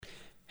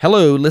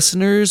Hello,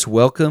 listeners.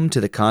 Welcome to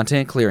the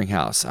Content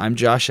Clearinghouse. I'm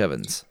Josh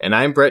Evans. And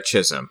I'm Brett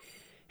Chisholm.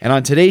 And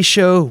on today's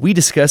show, we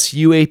discuss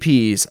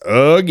UAPs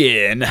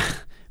again.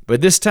 But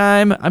this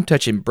time, I'm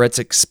touching Brett's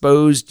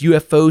exposed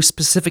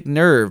UFO-specific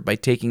nerve by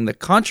taking the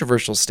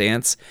controversial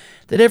stance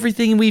that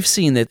everything we've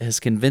seen that has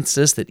convinced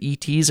us that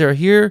ETs are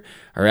here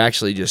are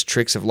actually just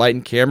tricks of light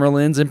and camera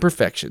lens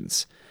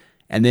imperfections.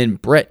 And then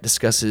Brett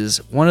discusses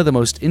one of the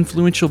most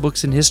influential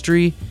books in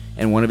history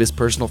and one of his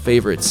personal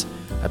favorites,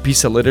 a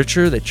piece of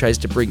literature that tries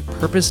to bring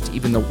purpose to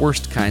even the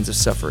worst kinds of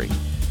suffering.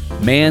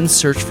 Man's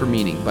Search for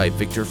Meaning by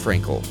Viktor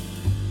Frankl.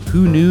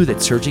 Who knew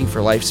that searching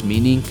for life's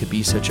meaning could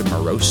be such a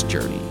morose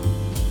journey?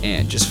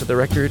 And just for the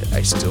record,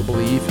 I still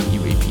believe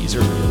UAPs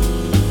are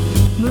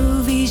real.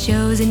 Movies,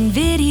 shows, and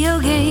video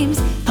games,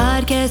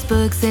 podcast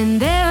books, and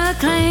their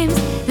acclaims.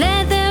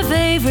 Let their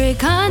favorite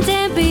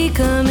content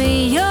become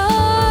yours.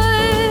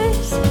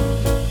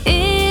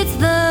 It's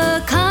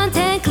the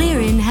Content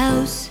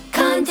Clearinghouse.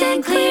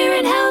 Content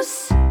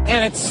Clearinghouse.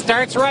 And it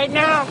starts right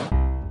now.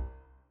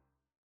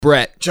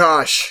 Brett.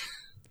 Josh.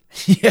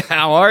 Yeah,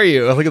 how are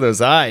you? Look at those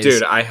eyes.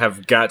 Dude, I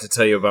have got to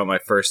tell you about my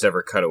first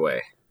ever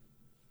cutaway.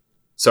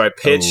 So I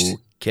pitched.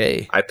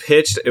 Okay.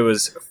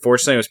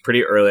 Fortunately, it was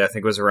pretty early. I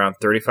think it was around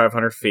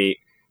 3,500 feet.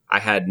 I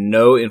had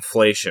no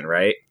inflation,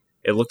 right?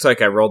 It looked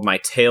like I rolled my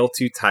tail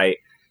too tight.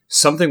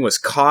 Something was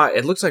caught.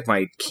 It looked like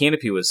my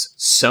canopy was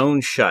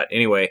sewn shut.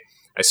 Anyway,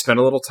 I spent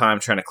a little time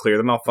trying to clear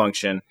the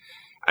malfunction.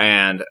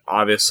 And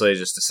obviously, I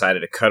just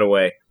decided to cut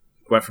away.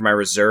 Went for my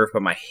reserve,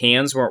 but my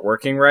hands weren't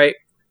working right.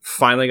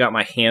 Finally got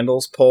my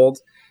handles pulled.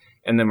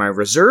 And then my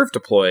reserve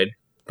deployed.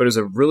 But it was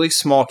a really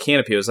small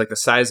canopy. It was like the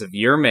size of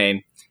your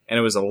main. And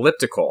it was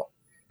elliptical.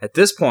 At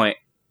this point,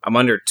 I'm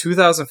under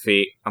 2,000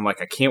 feet. I'm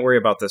like, I can't worry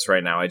about this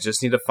right now. I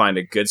just need to find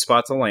a good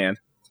spot to land.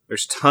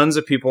 There's tons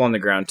of people on the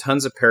ground,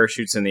 tons of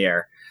parachutes in the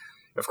air.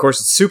 Of course,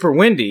 it's super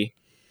windy,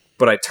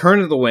 but I turn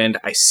to the wind.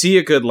 I see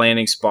a good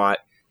landing spot.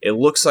 It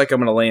looks like I'm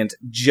going to land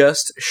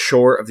just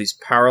short of these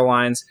power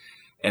lines,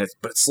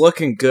 but it's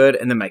looking good.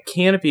 And then my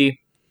canopy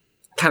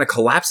kind of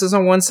collapses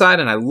on one side,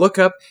 and I look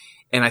up,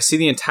 and I see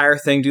the entire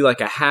thing do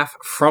like a half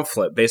front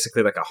flip,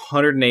 basically like a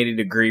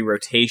 180-degree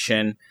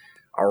rotation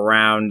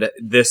around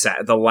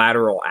the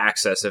lateral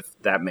axis, if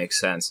that makes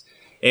sense.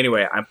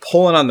 Anyway, I'm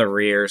pulling on the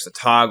rears, the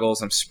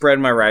toggles, I'm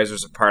spreading my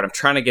risers apart, I'm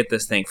trying to get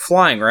this thing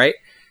flying, right?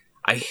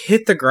 I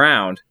hit the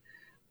ground,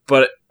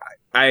 but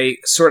I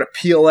sort of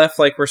peel left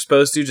like we're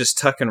supposed to, just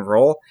tuck and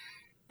roll,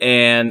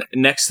 and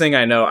next thing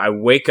I know, I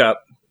wake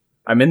up,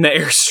 I'm in the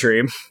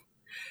Airstream,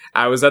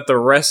 I was at the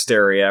rest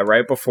area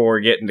right before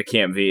getting to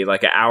Camp V,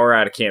 like an hour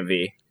out of Camp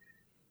V,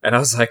 and I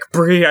was like,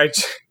 Bree, I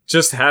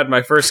just had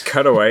my first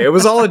cutaway. It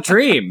was all a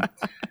dream.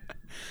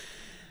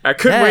 I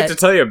couldn't wait to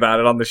tell you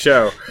about it on the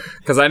show,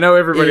 because I know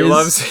everybody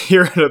loves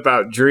hearing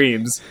about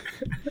dreams.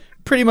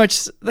 Pretty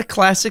much the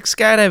classic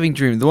skydiving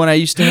dream, the one I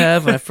used to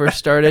have when I first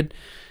started,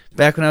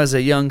 back when I was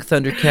a young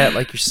Thundercat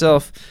like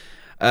yourself.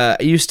 I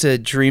used to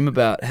dream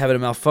about having a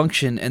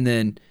malfunction and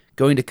then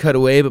going to cut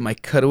away, but my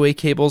cutaway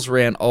cables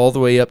ran all the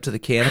way up to the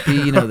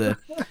canopy, the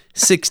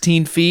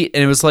 16 feet,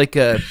 and it was like,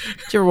 did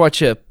you ever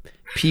watch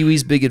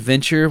Pee-wee's Big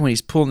Adventure when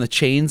he's pulling the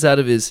chains out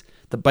of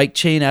the bike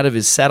chain out of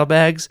his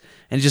saddlebags,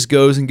 and it just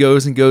goes and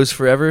goes and goes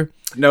forever?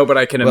 No, but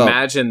I can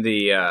imagine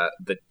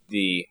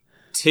the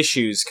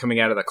tissues coming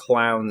out of the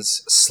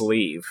clown's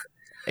sleeve.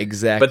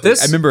 Exactly.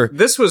 But I remember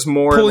this was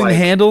more pulling like, the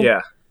handle,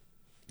 yeah,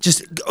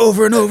 just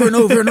over and over and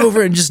over and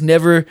over, and just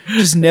never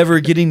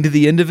getting to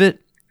the end of it.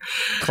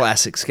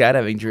 Classic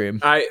skydiving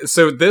dream.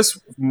 So this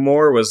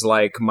more was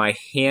like my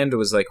hand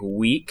was like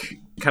weak,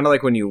 kind of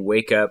like when you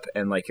wake up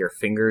and like your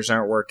fingers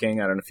aren't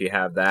working. I don't know if you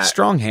have that.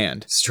 Strong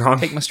hand.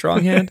 Take my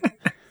strong hand.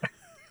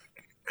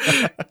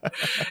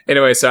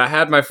 Anyway, so I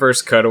had my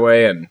first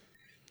cutaway, and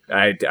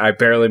I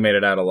barely made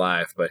it out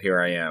alive, but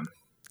here I am.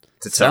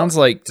 To tell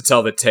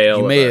the tale.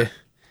 You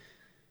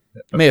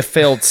may have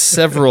failed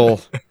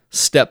several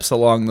steps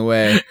along the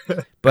way,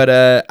 but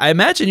I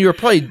imagine you were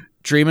probably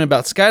dreaming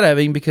about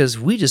skydiving because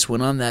we just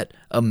went on that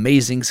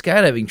amazing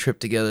skydiving trip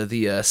together,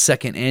 the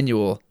second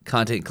annual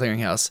Content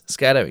Clearinghouse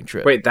skydiving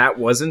trip. Wait, that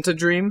wasn't a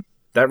dream?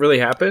 That really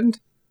happened?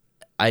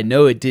 I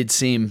know it did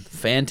seem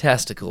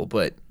fantastical,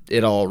 but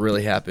it all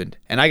really happened.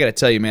 And I got to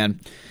tell you,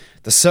 man,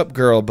 the Sup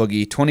Girl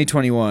Boogie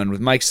 2021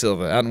 with Mike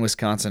Silva out in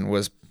Wisconsin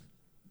was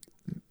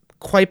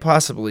quite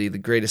possibly the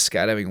greatest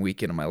skydiving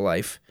weekend of my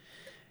life.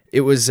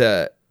 It was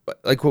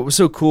like what was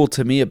so cool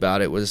to me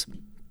about it was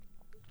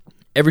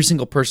every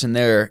single person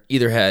there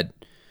either had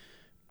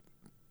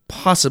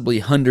possibly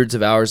hundreds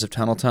of hours of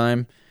tunnel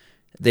time.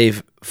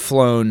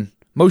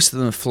 Most of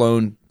them have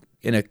flown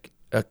in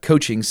a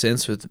coaching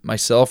sense with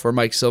myself or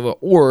Mike Silva,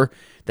 or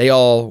they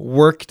all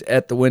worked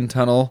at the wind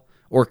tunnel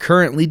or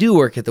currently do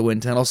work at the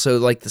wind tunnel. So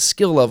like the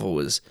skill level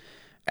was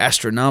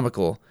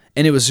astronomical,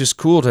 and it was just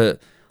cool to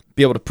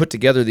be able to put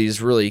together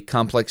these really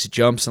complex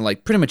jumps, and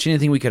like pretty much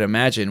anything we could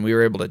imagine we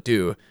were able to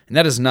do. And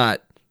that is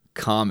not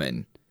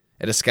common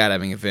at a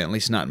skydiving event, at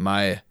least not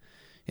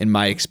in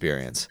my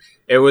experience.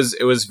 It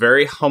was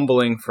very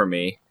humbling for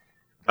me.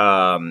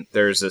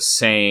 there's a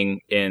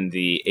saying in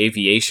the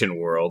aviation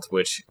world,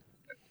 which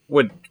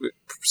would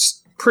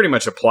pretty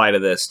much apply to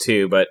this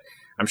too, but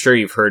I'm sure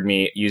you've heard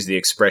me use the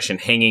expression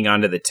hanging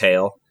onto the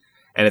tail.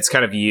 And it's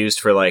kind of used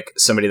for like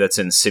somebody that's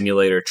in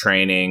simulator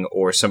training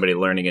or somebody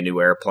learning a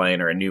new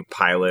airplane or a new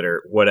pilot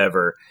or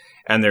whatever.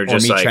 And they're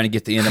just like trying to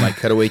get the end of my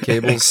cutaway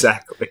cables.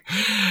 Exactly.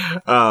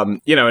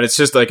 And it's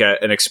just like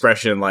an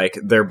expression like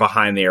they're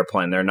behind the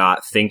airplane. They're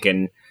not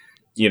thinking,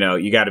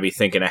 you got to be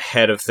thinking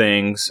ahead of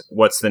things.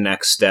 What's the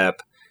next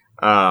step?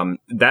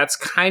 That's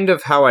kind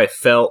of how I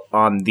felt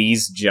on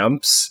these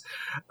jumps,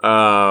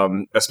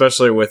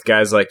 especially with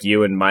guys like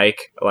you and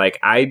Mike. Like,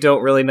 I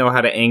don't really know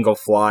how to angle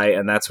fly,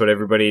 and that's what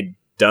everybody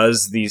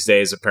does these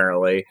days,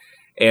 apparently.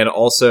 And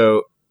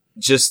also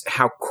just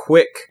how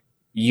quick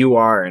you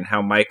are and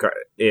how Mike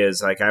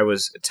is. Like, I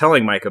was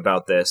telling Mike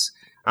about this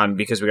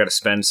because we got to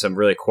spend some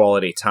really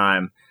quality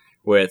time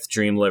with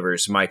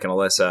Dreamlivers, Mike and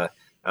Alyssa,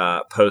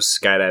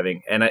 post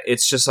skydiving. And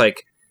it's just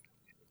like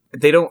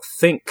they don't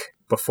think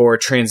before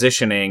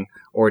transitioning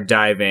or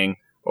diving,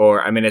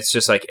 or it's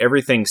just like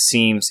everything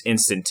seems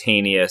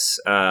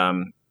instantaneous.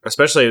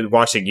 Especially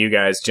watching you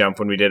guys jump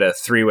when we did a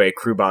 3-way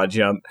crew bod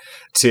jump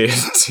to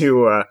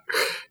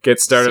get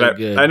started.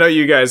 So I know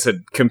you guys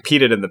had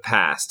competed in the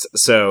past,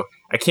 so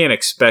I can't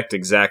expect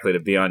exactly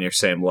to be on your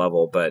same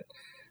level, but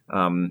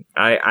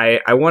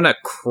I want to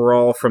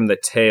crawl from the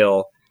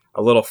tail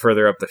a little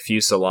further up the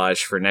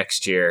fuselage for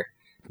next year.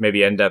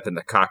 Maybe end up in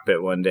the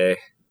cockpit one day.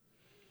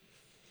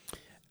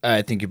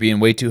 I think you're being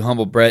way too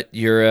humble, Brett.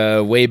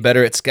 You're way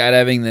better at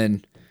skydiving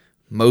than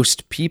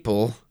most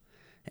people,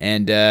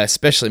 and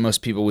especially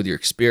most people with your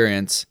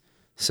experience.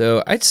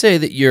 So I'd say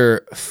that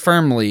you're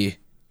firmly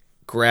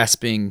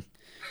grasping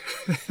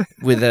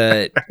with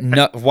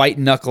white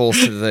knuckles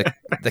to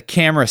the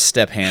camera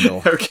step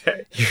handle.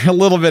 Okay. You're a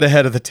little bit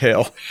ahead of the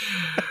tail.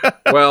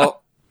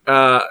 Well,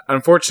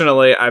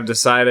 unfortunately, I've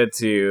decided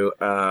to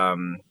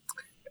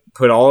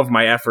put all of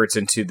my efforts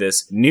into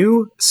this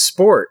new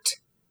sport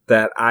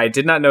that I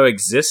did not know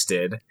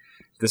existed.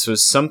 This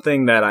was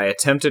something that I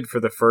attempted for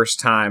the first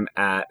time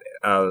at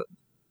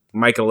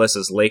Mike and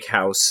Alyssa's lake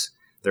house,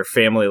 their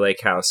family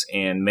lake house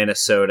in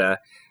Minnesota.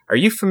 Are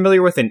you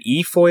familiar with an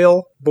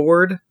e-foil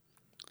board?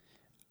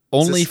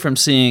 Only from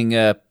seeing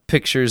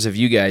pictures of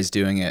you guys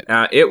doing it.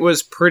 It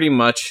was pretty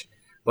much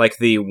like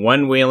the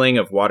one-wheeling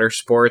of water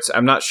sports.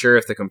 I'm not sure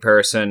if the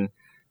comparison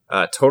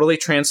totally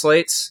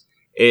translates.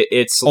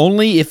 It's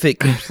only if it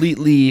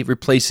completely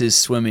replaces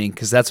swimming,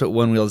 because that's what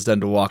one wheel has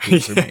done to walking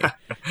for me.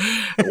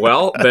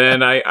 Well,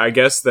 then I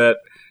guess that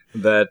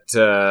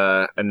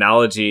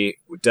analogy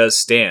does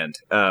stand.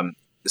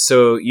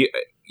 So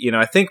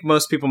I think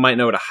most people might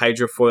know what a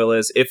hydrofoil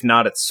is. If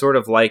not, it's sort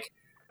of like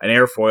an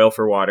airfoil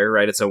for water,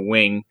 right? It's a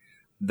wing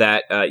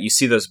that you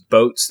see those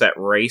boats that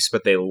race,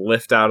 but they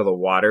lift out of the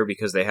water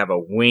because they have a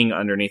wing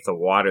underneath the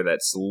water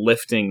that's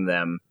lifting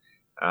them.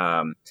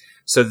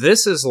 So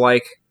this is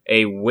like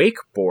a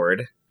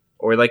wakeboard,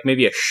 or like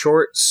maybe a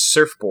short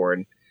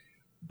surfboard,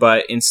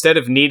 but instead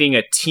of needing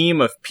a team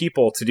of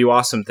people to do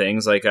awesome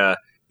things, like a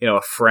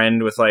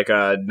friend with like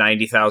a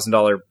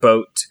 $90,000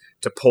 boat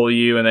to pull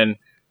you, and then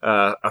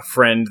a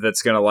friend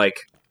that's gonna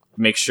like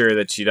make sure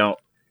that you don't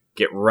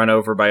get run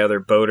over by other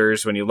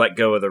boaters when you let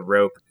go of the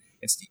rope.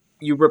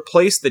 You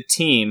replace the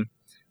team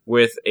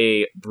with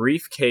a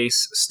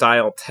briefcase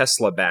style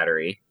Tesla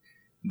battery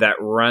that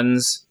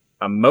runs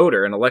a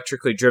motor, an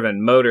electrically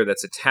driven motor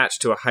that's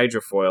attached to a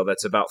hydrofoil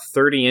that's about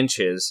 30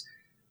 inches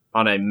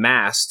on a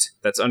mast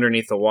that's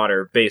underneath the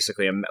water,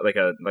 basically like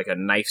a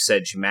knife's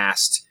edge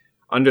mast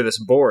under this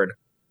board.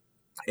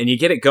 And you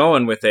get it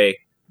going with a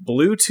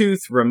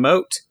Bluetooth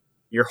remote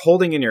you're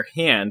holding in your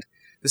hand.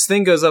 This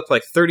thing goes up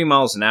like 30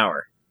 miles an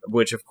hour,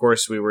 which of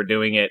course we were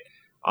doing it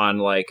on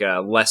like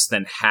less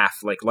than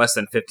half, like less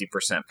than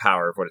 50%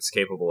 power of what it's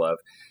capable of.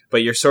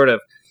 But you're sort of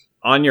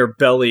on your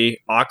belly,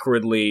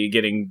 awkwardly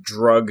getting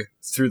drug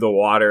through the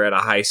water at a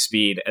high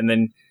speed. And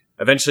then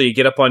eventually you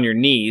get up on your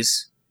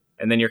knees,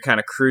 and then you're kind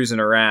of cruising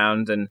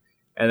around, and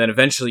then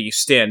eventually you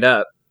stand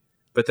up.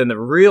 But then the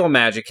real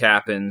magic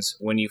happens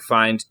when you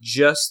find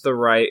just the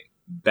right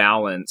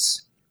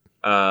balance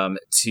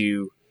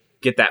to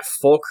get that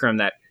fulcrum,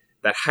 that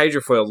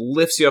hydrofoil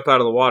lifts you up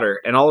out of the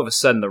water, and all of a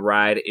sudden the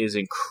ride is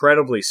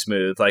incredibly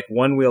smooth, like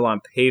one wheel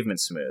on pavement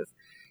smooth.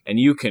 And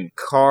you can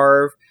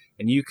carve,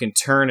 and you can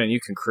turn, and you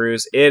can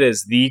cruise. It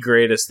is the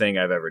greatest thing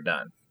I've ever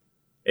done.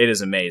 It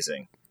is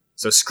amazing.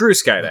 So screw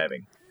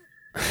skydiving.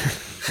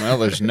 Well,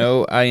 there's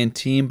no I in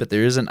team, but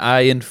there is an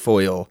I in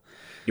foil.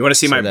 You want to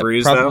see my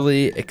bruise, though? That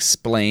probably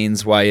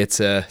explains why it's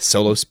a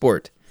solo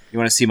sport. You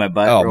want to see my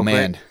butt? Oh,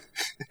 man.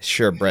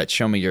 Sure, Brett.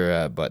 Show me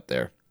your butt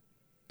there.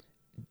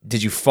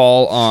 Did you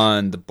fall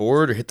on the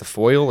board or hit the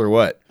foil or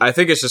what? I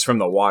think it's just from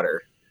the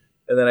water.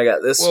 And then I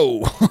got this.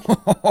 Whoa.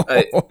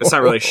 It's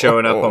not really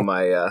showing up on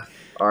my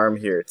arm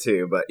here,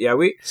 too. But yeah,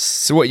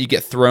 So what, you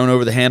get thrown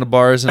over the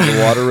handlebars into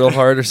the water real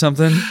hard or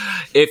something?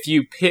 If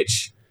you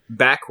pitch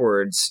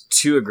backwards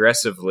too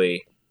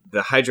aggressively,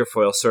 the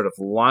hydrofoil sort of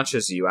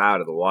launches you out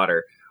of the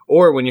water.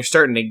 Or when you're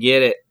starting to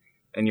get it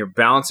and you're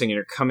bouncing and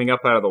you're coming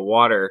up out of the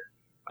water,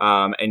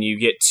 and you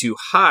get too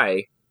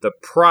high, the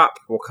prop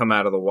will come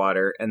out of the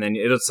water, and then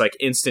it's like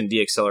instant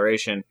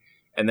deacceleration,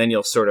 and then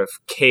you'll sort of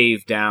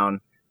cave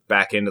down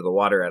back into the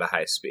water at a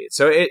high speed.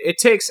 So it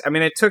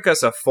took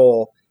us a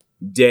full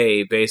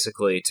day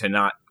basically to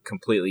not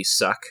completely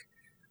suck.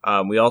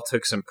 We all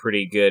took some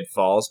pretty good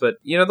falls, but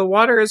the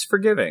water is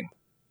forgiving,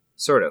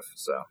 sort of.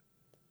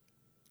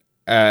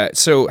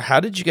 So how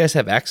did you guys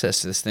have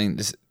access to this thing?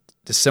 Does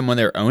someone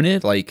there own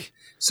it? Like,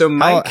 so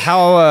Mike,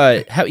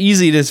 how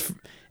easy is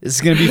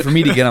going to be for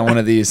me to get on one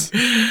of these?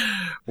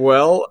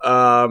 Well,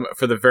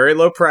 for the very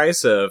low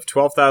price of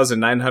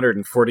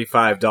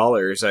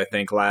 $12,945, I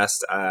think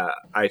last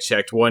I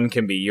checked, one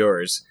can be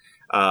yours.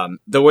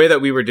 The way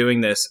that we were doing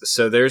this,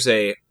 so there's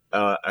a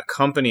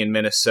company in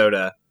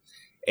Minnesota,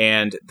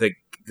 and the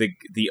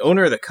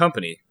owner of the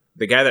company,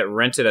 the guy that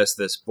rented us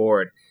this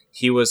board,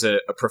 he was a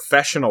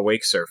professional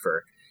wake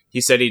surfer.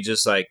 He said he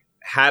just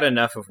had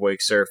enough of wake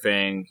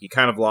surfing. He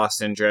kind of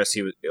lost interest.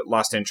 He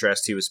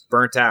was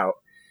burnt out.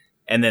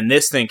 And then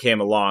this thing came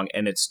along,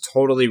 and it's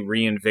totally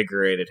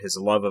reinvigorated his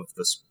love of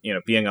this,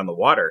 being on the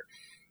water.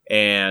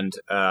 And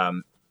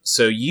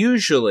so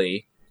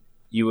usually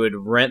you would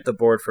rent the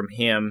board from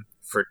him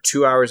for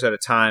 2 hours at a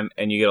time,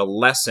 and you get a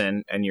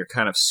lesson, and you're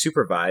kind of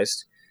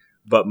supervised.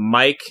 But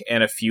Mike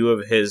and a few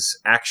of his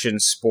action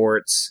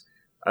sports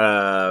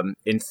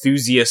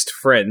enthusiast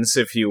friends,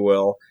 if you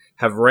will,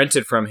 have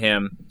rented from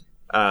him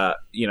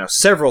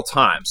several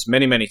times,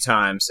 many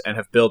times, and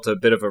have built a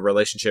bit of a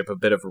relationship, a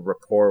bit of a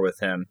rapport with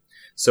him.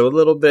 So a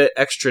little bit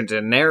extra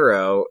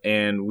dinero,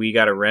 and we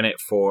got to rent it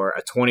for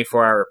a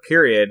 24-hour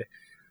period.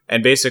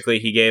 And basically,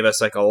 he gave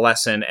us a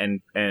lesson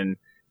and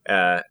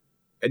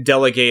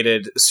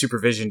delegated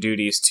supervision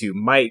duties to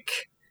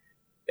Mike.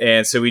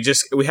 And so we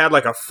had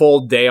a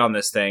full day on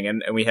this thing,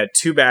 and we had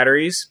 2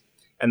 batteries.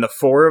 And the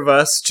 4 of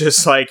us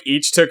just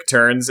each took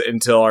turns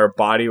until our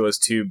body was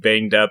too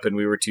banged up and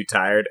we were too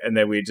tired. And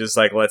then we just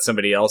let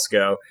somebody else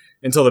go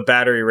until the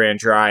battery ran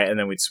dry, and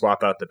then we'd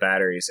swap out the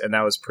batteries. And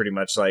that was pretty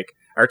much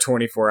our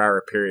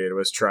 24-hour period,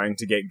 was trying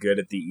to get good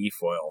at the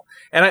e-foil.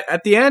 And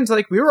at the end,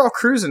 we were all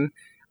cruising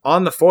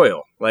on the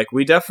foil.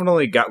 We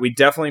definitely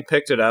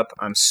picked it up.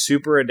 I'm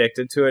super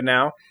addicted to it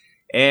now,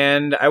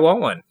 and I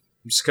want one.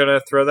 I'm just going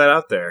to throw that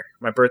out there.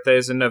 My birthday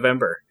is in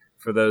November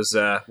for those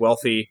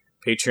wealthy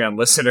Patreon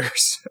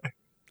listeners.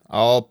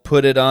 I'll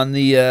put it on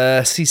the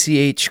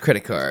CCH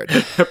credit card.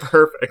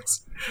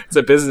 Perfect. It's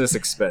a business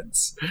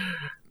expense.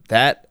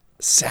 That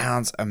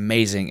sounds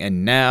amazing.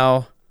 And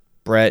now,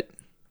 Brett,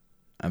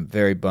 I'm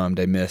very bummed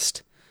I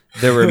missed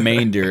the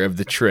remainder of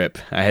the trip.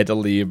 I had to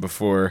leave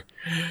before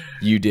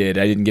you did.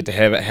 I didn't get to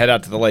head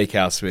out to the lake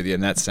house with you,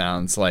 and that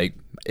sounds like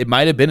it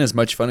might have been as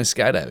much fun as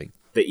skydiving.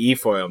 The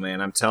e-foil, man,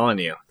 I'm telling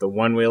you. The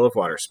one wheel of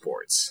water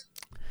sports.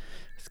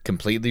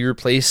 Completely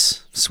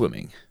replace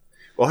swimming.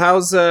 Well,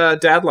 how's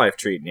dad life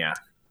treating you?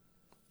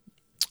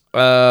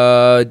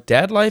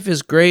 Dad life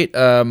is great.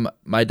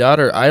 My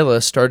daughter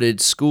Isla started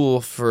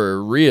school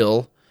for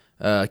real,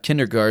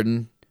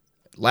 kindergarten,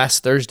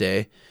 last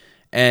Thursday,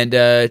 and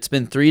it's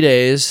been 3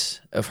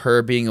 days of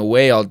her being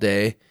away all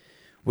day,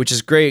 which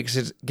is great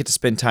because I get to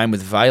spend time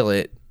with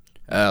Violet.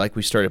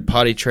 We started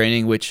potty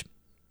training, which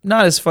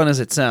not as fun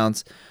as it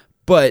sounds,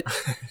 but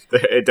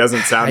it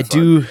doesn't sound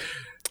fun.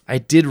 I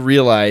did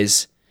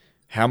realize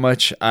how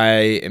much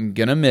I am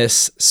going to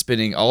miss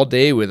spending all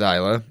day with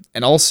Isla.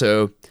 And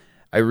also,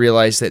 I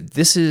realized that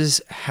this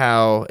is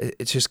how,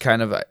 it's just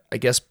kind of, I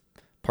guess,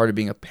 part of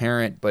being a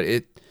parent, but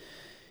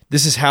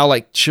this is how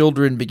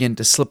children begin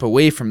to slip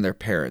away from their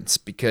parents,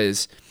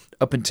 because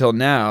up until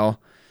now,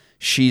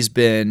 she's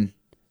been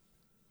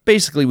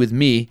basically with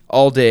me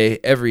all day,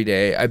 every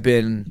day. I've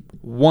been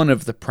one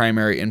of the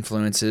primary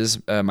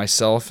influences,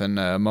 myself and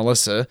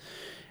Melissa,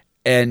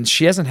 and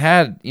she hasn't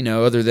had,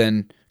 other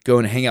than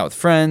going to hang out with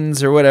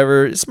friends or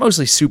whatever. It's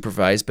mostly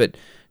supervised, but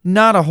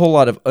not a whole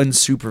lot of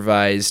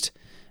unsupervised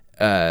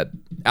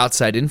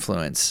outside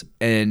influence.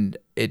 And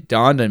it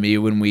dawned on me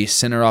when we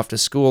sent her off to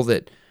school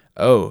that,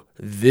 oh,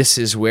 this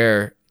is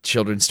where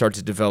children start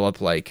to develop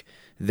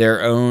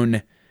their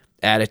own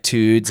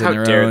attitudes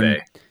and their own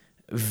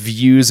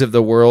views of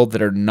the world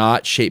that are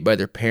not shaped by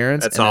their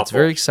parents. That's and awful. That's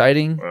very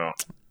exciting. Well.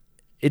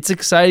 It's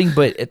exciting,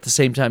 but at the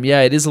same time,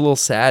 it is a little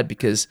sad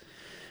because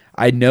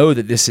I know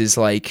that this is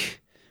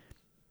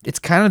it's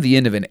kind of the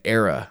end of an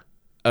era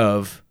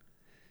of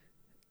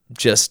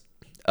just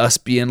us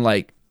being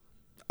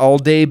all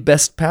day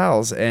best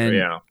pals.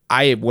 And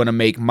I want to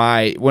make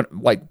one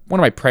of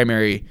my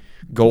primary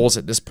goals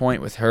at this point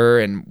with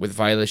her and with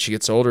Violet as she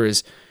gets older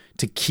is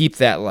to keep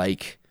that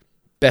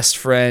best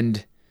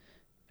friend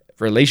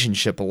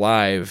relationship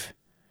alive.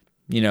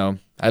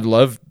 I'd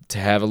love to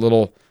have a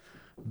little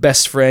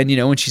best friend,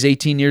 when she's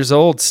 18 years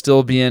old,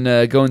 still being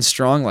going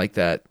strong like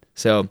that.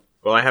 So,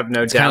 well, I have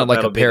no doubt kind of like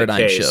that'll a paradigm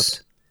be the case.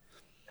 shift.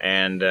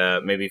 And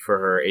maybe for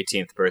her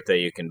 18th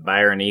birthday, you can buy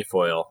her an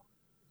e-foil,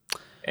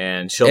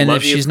 and she'll love you. And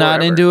if she's forever.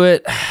 not into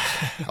it,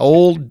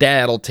 old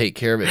dad will take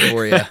care of it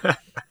for you.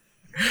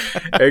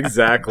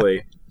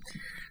 Exactly.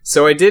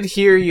 So I did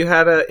hear you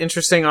had an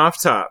interesting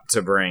off top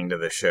to bring to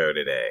the show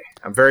today.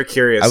 I'm very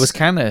curious. I was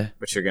kind of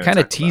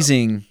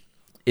teasing about.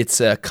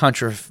 its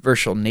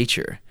controversial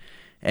nature,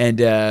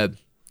 and I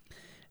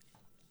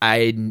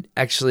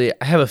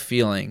have a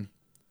feeling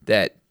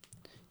that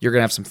you're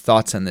gonna have some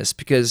thoughts on this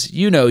because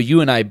you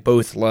and I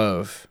both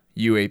love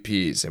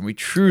UAPs, and we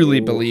truly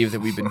believe that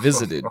we've been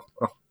visited.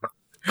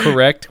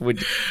 Correct?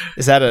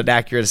 Is that an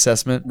accurate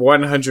assessment?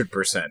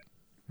 100%.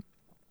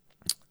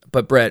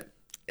 But Brett,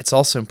 it's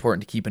also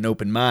important to keep an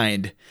open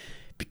mind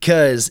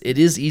because it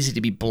is easy to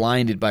be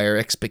blinded by our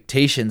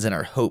expectations and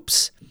our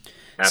hopes.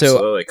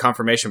 Absolutely.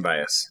 Confirmation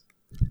bias.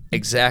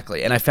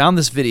 Exactly. And I found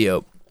this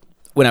video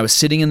when I was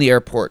sitting in the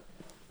airport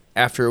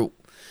after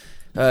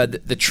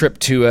the trip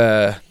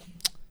to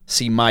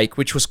see Mike,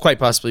 which was quite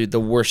possibly the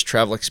worst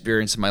travel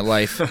experience of my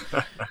life.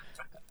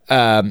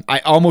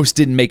 I almost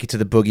didn't make it to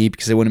the boogie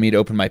because they wanted me to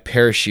open my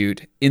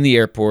parachute in the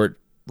airport,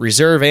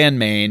 reserve and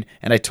main,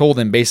 and I told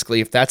them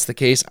basically if that's the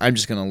case, I'm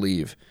just going to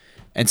leave.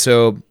 And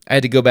so I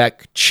had to go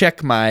back,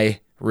 check my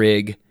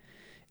rig.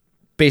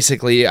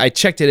 Basically, I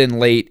checked it in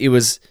late. It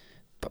was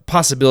a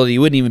possibility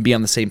you wouldn't even be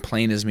on the same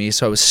plane as me,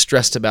 so I was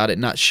stressed about it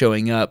not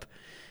showing up.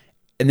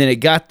 And then it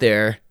got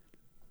there.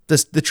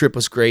 The trip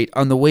was great.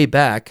 On the way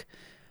back,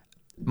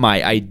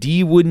 my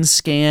ID wouldn't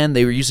scan.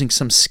 They were using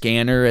some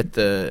scanner at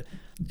the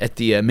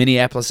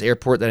Minneapolis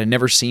airport that I'd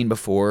never seen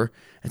before.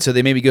 And so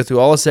they made me go through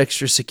all this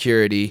extra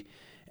security,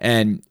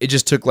 and it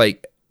just took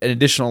like an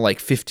additional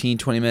 15,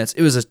 20 minutes.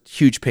 It was a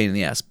huge pain in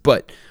the ass.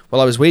 But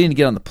while I was waiting to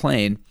get on the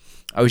plane,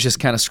 I was just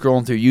kind of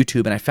scrolling through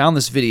YouTube, and I found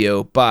this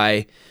video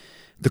by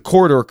the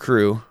Corridor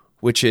Crew,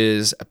 which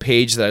is a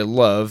page that I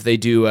love. They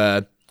do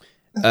a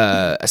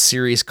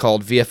series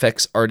called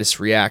VFX Artists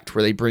React,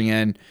 where they bring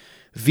in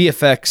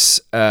VFX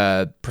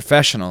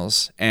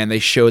professionals, and they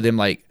show them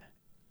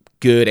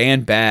good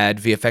and bad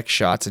VFX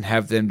shots and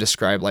have them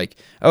describe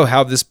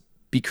how would this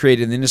be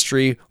created in the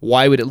industry?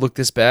 Why would it look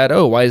this bad?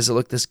 Oh, why does it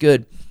look this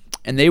good?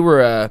 And they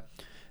were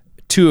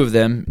two of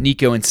them,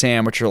 Nico and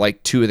Sam, which are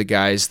two of the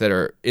guys that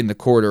are in the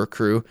Corridor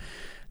Crew.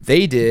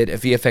 They did a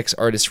VFX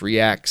Artist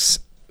Reacts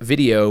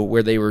video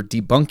where they were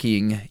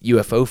debunking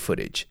UFO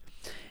footage.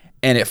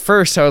 And at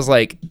first I was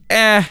like,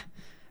 I'm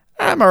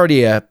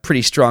already a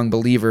pretty strong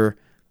believer,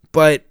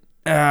 but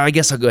I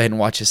guess I'll go ahead and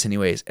watch this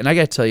anyways. And I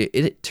got to tell you,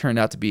 it turned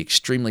out to be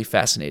extremely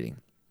fascinating.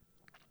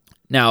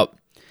 Now,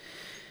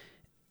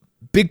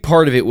 big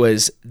part of it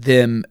was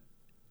them.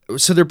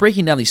 So they're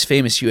breaking down these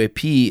famous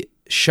UAP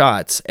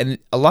shots, and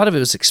a lot of it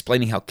was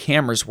explaining how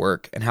cameras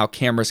work and how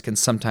cameras can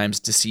sometimes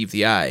deceive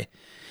the eye.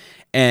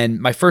 And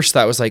my first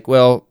thought was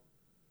well,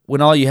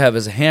 when all you have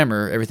is a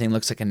hammer, everything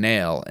looks like a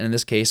nail. And in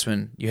this case,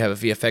 when you have a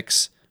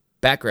VFX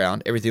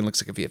background, everything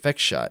looks like a VFX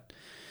shot.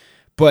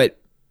 But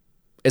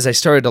as I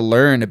started to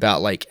learn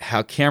about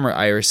how camera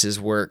irises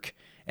work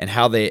and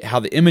how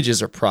the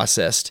images are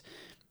processed,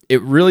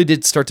 it really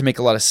did start to make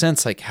a lot of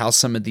sense, how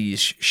some of these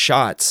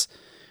shots,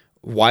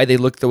 why they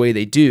look the way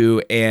they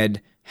do,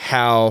 and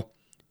how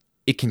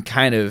it can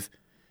kind of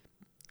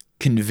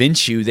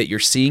convince you that you're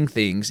seeing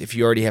things if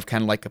you already have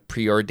kind of a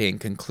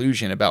preordained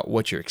conclusion about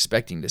what you're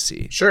expecting to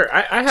see. Sure.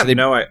 I have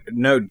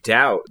no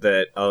doubt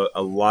that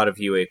a lot of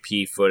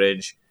UAP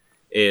footage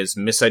is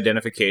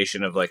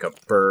misidentification of a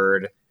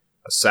bird,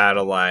 a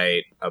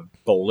satellite, a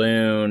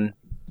balloon,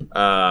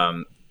 a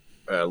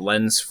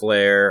lens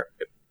flare,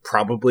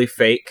 probably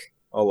fake,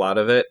 a lot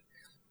of it.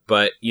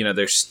 But,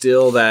 there's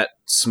still that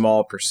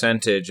small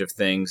percentage of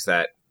things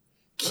that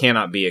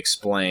cannot be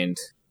explained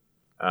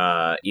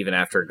even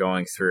after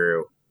going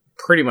through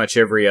pretty much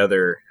every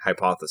other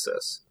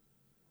hypothesis.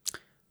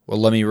 Well,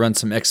 let me run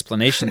some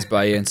explanations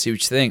by you and see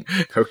what you think.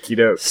 Okie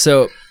doke.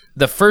 So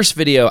the first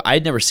video,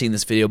 I'd never seen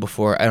this video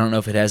before. I don't know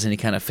if it has any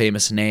kind of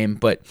famous name,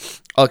 but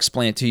I'll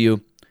explain it to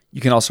you.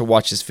 You can also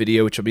watch this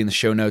video, which will be in the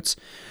show notes.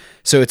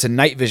 So it's a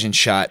night vision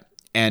shot,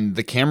 and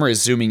the camera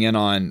is zooming in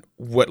on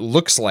what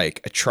looks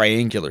like a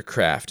triangular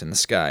craft in the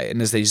sky.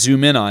 And as they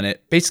zoom in on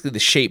it, basically the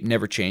shape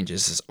never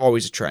changes. It's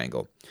always a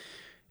triangle.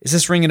 Is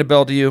this ringing a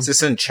bell to you? Is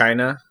this in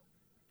China?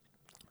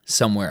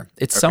 Somewhere.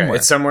 It's okay, somewhere.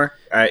 It's somewhere?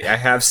 I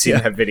have seen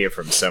that video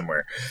from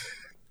somewhere.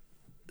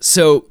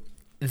 So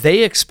they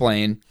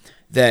explain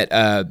that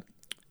a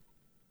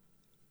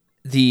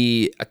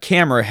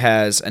camera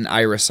has an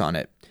iris on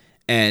it,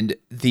 and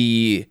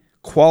the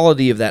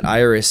quality of that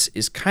iris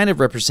is kind of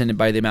represented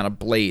by the amount of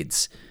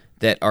blades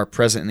that are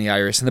present in the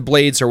iris. And the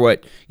blades are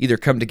what either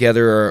come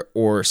together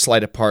or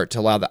slide apart to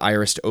allow the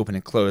iris to open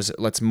and close. It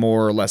lets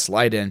more or less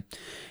light in.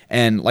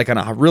 And on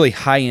a really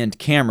high-end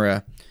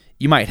camera,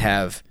 you might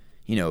have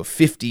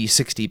 50,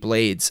 60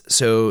 blades.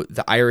 So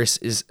the iris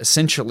is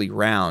essentially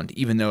round,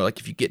 even though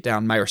if you get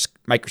down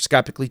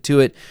microscopically to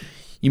it,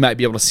 you might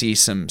be able to see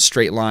some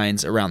straight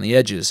lines around the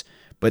edges,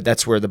 but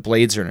that's where the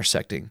blades are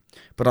intersecting.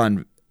 But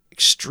on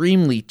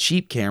extremely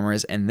cheap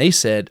cameras, and they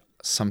said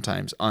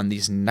sometimes on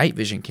these night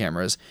vision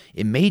cameras,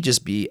 it may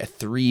just be a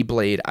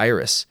 3-blade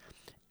iris.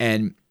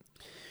 And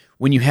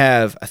when you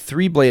have a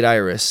 3-blade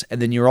iris,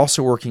 and then you're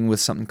also working with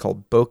something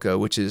called bokeh,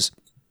 which is,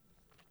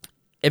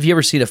 have you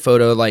ever seen a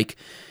photo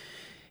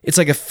it's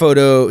like a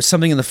photo,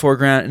 something in the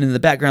foreground, and in the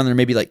background there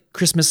may be like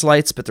Christmas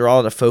lights, but they're all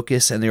out of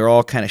focus, and they're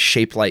all kind of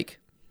shaped like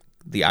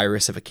the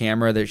iris of a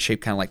camera. They're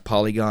shaped kind of like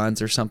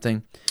polygons or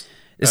something.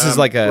 This is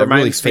like a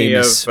really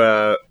famous. Me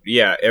of,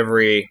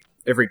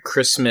 every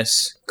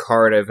Christmas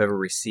card I've ever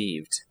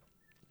received.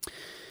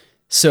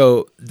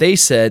 So they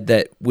said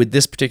that with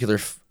this particular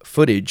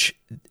footage,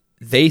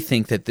 they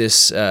think that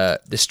this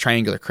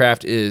triangular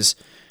craft is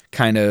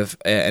kind of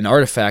an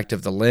artifact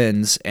of the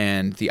lens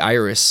and the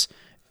iris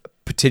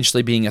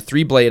potentially being a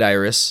 3-blade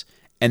iris,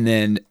 and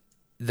then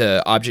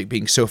the object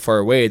being so far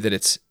away that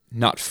it's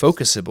not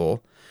focusable.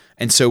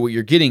 And so what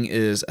you're getting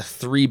is a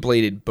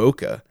 3-bladed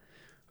bokeh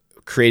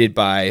created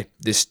by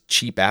this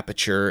cheap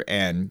aperture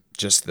and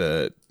just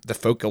the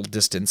focal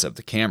distance of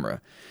the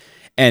camera.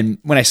 And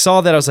when I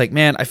saw that, I was like,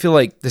 man, I feel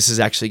like this is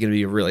actually going to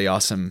be a really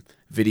awesome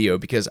video,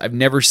 because I've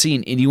never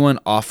seen anyone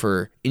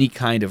offer any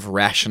kind of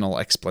rational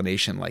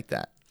explanation like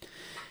that.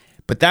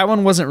 But that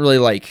one wasn't really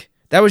like,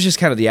 that was just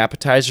kind of the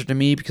appetizer to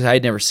me, because I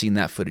had never seen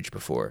that footage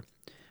before.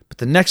 But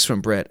the next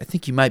one, Brett, I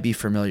think you might be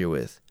familiar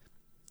with,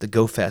 the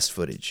Go Fast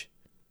footage.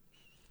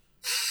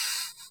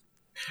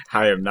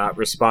 I am not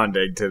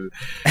responding to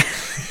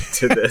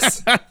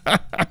this.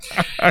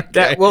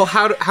 Okay.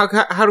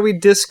 How do we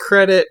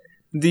discredit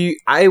the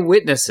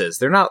eyewitnesses?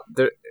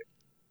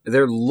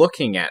 They're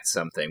looking at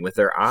something with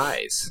their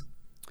eyes.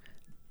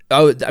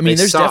 Oh, I mean, They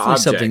there's saw definitely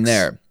objects something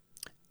there.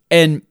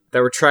 And that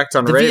were tracked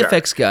on the radar.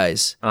 VFX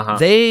guys,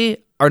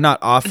 they are not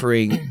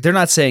offering, they're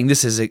not saying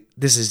this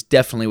is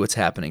definitely what's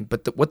happening,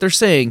 but what they're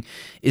saying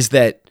is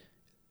that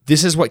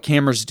this is what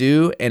cameras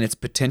do, and it's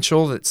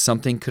potential that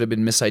something could have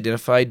been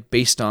misidentified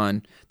based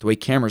on the way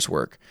cameras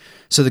work.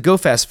 So the Go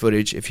Fast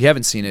footage, if you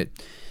haven't seen it,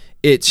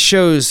 it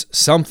shows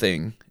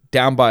something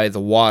down by the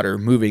water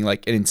moving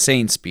like at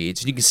insane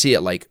speeds. And you can see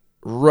it like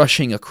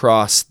rushing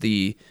across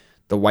the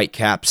white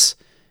caps.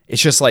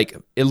 It's just like,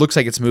 it looks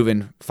like it's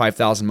moving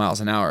 5,000 miles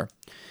an hour.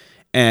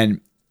 And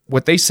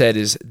what they said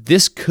is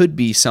this could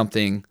be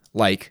something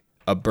like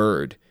a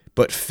bird,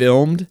 but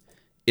filmed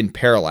in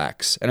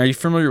parallax. And are you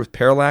familiar with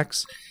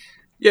parallax?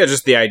 Yeah,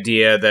 just the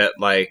idea that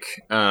like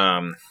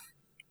when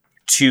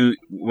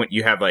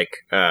you have like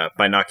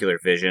binocular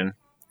vision.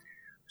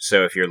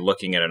 So if you're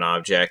looking at an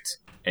object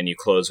and you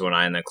close one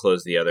eye and then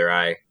close the other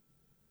eye,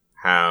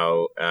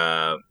 how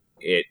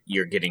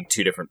you're getting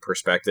two different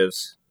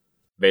perspectives,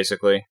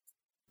 basically.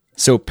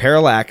 So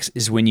parallax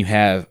is when you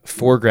have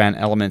foreground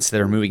elements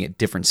that are moving at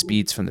different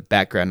speeds from the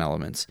background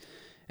elements.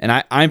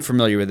 And I'm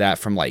familiar with that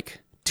from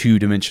like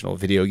 2-dimensional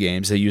video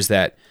games. They use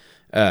that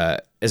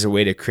as a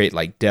way to create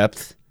like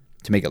depth,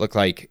 to make it look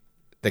like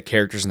the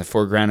characters in the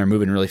foreground are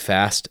moving really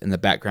fast and the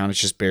background is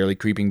just barely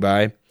creeping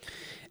by.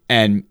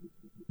 And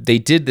they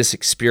did this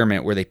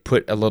experiment where they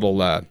put a little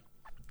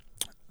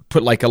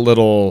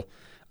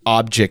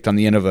object on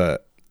the end of a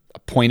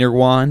pointer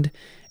wand,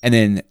 and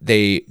then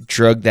they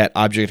drug that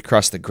object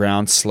across the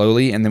ground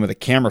slowly, and then with a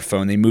camera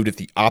phone they moved it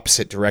the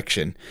opposite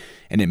direction,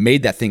 and it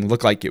made that thing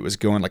look like it was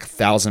going like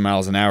 1,000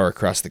 miles an hour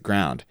across the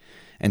ground.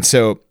 And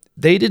so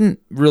they didn't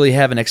really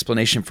have an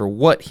explanation for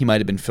what he might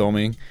have been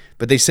filming,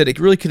 but they said it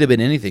really could have been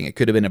anything. It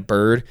could have been a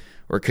bird,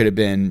 or it could have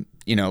been,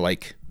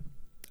 like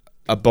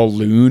a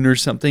balloon or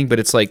something, but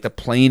it's like the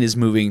plane is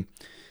moving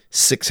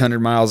 600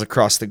 miles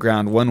across the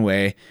ground one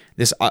way.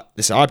 This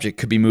object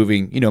could be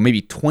moving,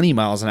 maybe 20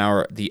 miles an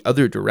hour the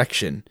other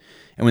direction.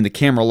 And when the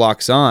camera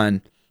locks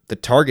on, the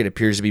target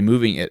appears to be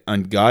moving at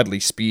ungodly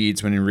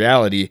speeds, when in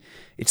reality,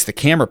 it's the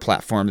camera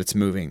platform that's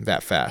moving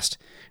that fast.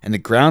 And the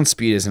ground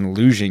speed is an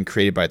illusion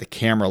created by the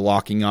camera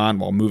locking on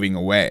while moving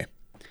away.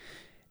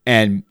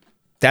 And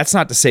that's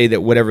not to say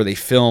that whatever they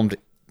filmed,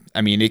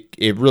 I mean,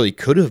 it really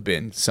could have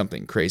been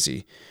something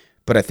crazy.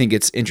 But I think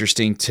it's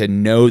interesting to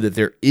know that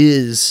there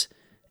is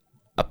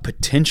a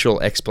potential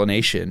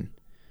explanation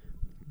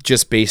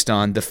just based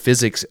on the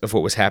physics of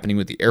what was happening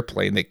with the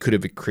airplane that could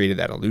have created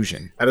that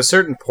illusion. At a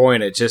certain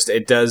point,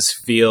 it does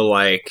feel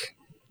like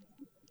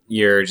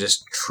you're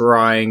just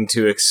trying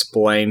to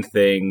explain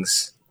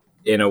things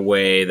in a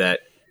way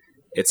that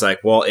it's like,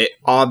 well, it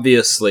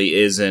obviously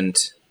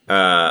isn't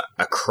a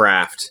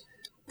craft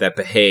that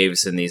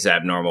behaves in these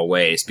abnormal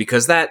ways,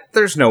 because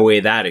there's no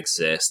way that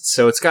exists.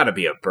 So it's got to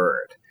be a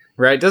bird,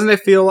 right? Doesn't it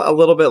feel a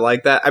little bit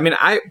like that? I mean,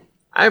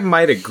 I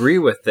might agree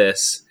with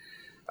this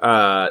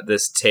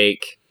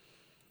take,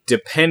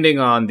 depending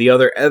on the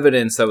other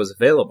evidence that was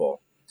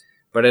available.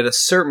 But at a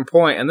certain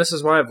point, and this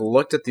is why I've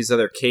looked at these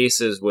other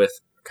cases with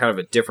kind of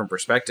a different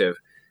perspective,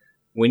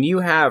 when you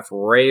have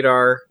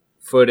radar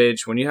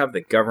footage, when you have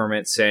the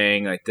government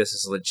saying like this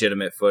is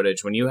legitimate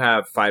footage, when you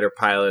have fighter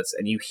pilots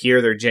and you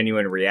hear their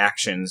genuine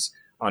reactions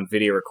on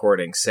video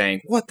recording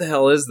saying, what the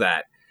hell is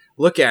that?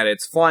 Look at it,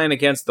 it's flying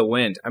against the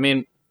wind. I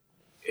mean,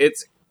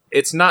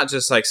 it's not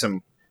just like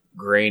some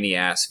grainy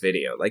ass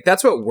video. Like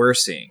that's what we're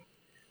seeing.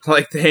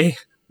 Like they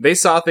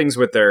saw things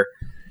with their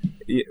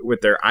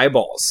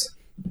eyeballs.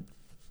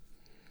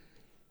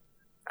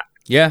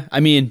 Yeah, I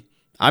mean,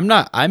 I'm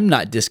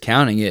not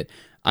discounting it.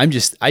 I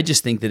just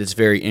think that it's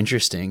very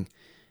interesting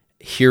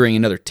hearing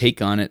another take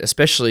on it,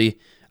 especially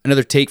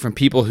another take from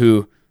people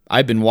who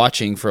I've been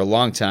watching for a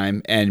long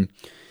time, and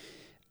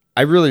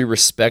I really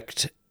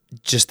respect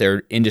just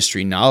their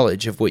industry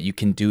knowledge of what you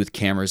can do with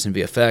cameras and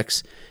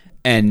VFX.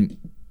 And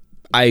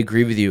I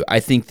agree with you. I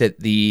think that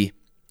the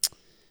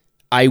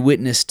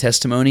eyewitness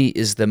testimony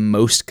is the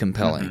most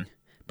compelling. Mm-hmm.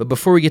 But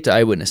before we get to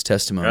eyewitness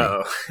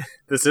testimony,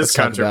 this is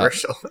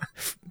controversial.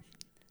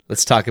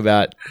 Let's talk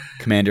about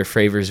Commander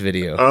Fravor's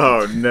video.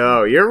 Oh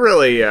no, you're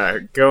really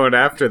going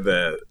after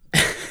the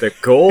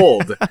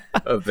gold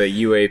of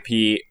the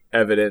UAP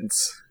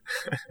evidence.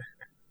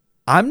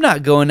 I'm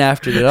not going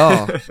after it at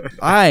all.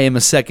 I am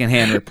a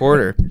secondhand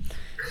reporter,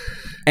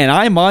 and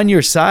I'm on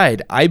your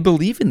side. I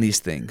believe in these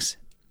things.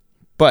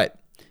 But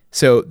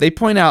so they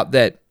point out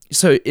that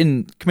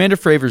in Commander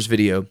Fravor's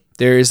video,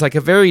 there is like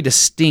a very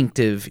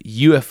distinctive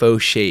UFO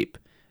shape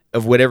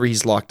of whatever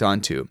he's locked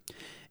onto.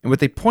 And what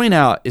they point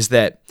out is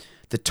that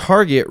the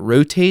target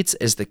rotates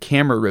as the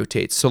camera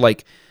rotates. So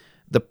like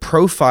the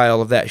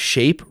profile of that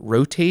shape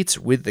rotates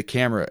with the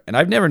camera. And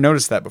I've never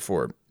noticed that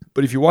before.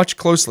 But if you watch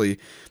closely,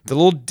 the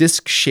little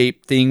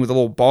disc-shaped thing with a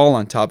little ball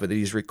on top of it that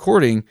he's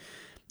recording,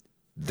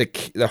 the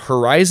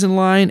horizon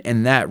line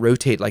and that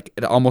rotate like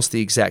at almost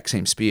the exact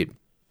same speed.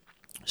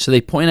 So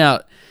they point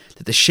out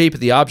that the shape of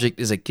the object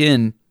is,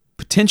 again,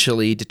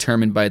 potentially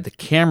determined by the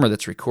camera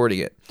that's recording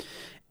it.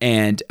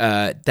 And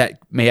that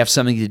may have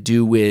something to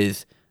do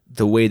with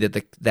the way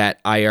that that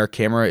IR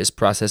camera is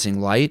processing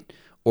light,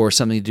 or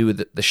something to do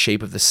with the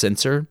shape of the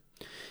sensor.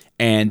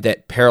 And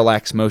that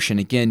parallax motion,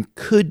 again,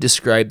 could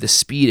describe the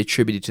speed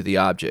attributed to the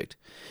object.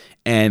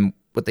 And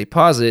what they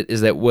posit is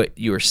that what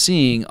you are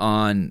seeing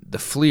on the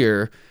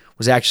FLIR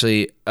was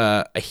actually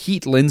a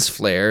heat lens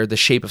flare, the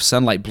shape of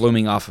sunlight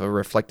blooming off of a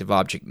reflective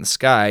object in the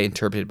sky,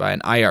 interpreted by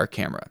an IR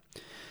camera.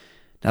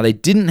 Now, they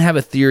didn't have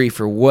a theory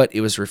for what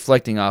it was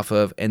reflecting off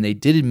of, and they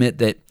did admit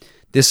that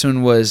this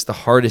one was the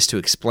hardest to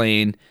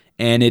explain,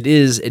 and it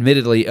is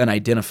admittedly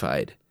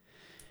unidentified.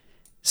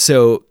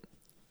 So,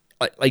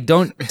 like,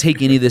 don't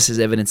take any of this as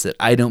evidence that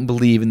I don't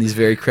believe in these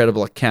very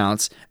credible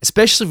accounts,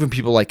 especially from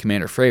people like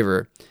Commander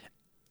Fravor.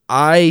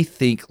 I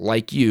think,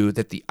 like you,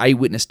 that the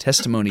eyewitness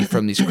testimony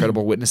from these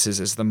credible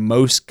witnesses is the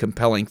most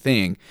compelling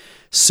thing.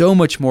 So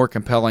much more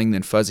compelling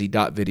than fuzzy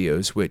dot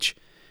videos, which,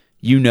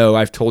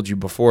 I've told you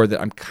before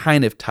that I'm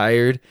kind of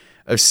tired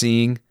of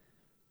seeing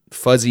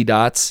fuzzy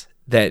dots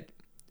that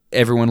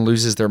everyone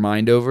loses their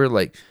mind over.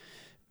 Like,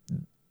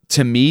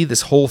 to me,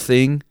 this whole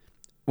thing,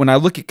 when I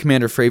look at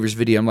Commander Fravor's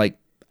video, I'm like,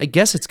 I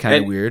guess it's kind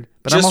of weird,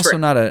 but I'm also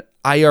not an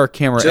IR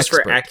camera expert. Just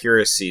for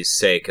accuracy's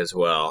sake as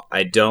well,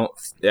 I don't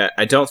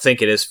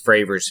think it is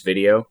Fravor's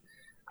video.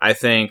 I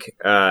think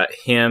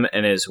him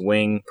and his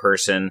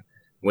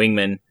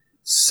wingman,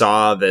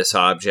 saw this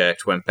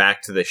object, went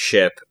back to the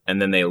ship, and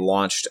then they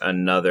launched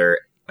another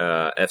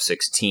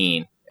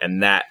F-16,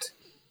 and that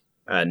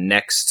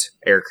next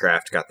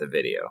aircraft got the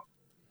video.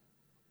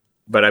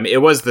 But I mean,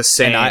 it was the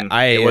same.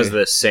 It was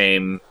the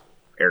same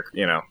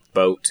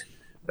boat.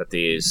 That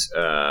these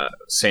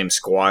same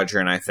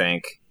squadron, I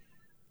think.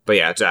 But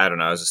yeah, I don't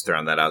know. I was just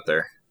throwing that out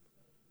there.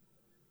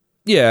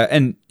 Yeah,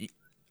 and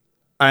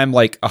I'm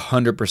like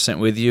 100%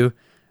 with you.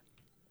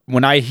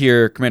 When I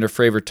hear Commander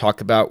Fravor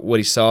talk about what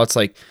he saw, it's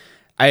like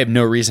I have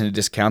no reason to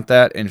discount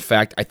that. In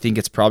fact, I think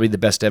it's probably the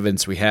best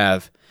evidence we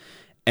have,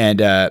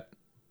 and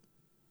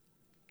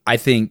I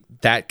think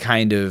that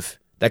kind of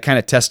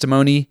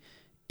testimony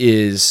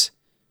is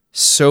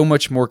so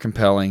much more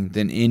compelling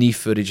than any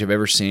footage I've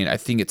ever seen. I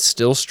think it's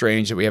still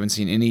strange that we haven't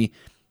seen any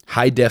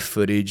high-def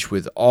footage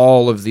with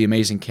all of the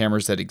amazing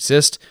cameras that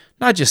exist,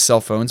 not just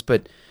cell phones,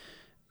 but,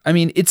 I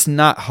mean, it's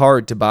not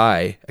hard to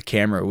buy a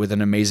camera with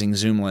an amazing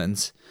zoom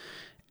lens,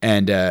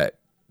 and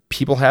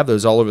people have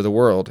those all over the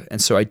world,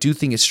 and so I do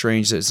think it's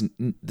strange that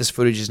this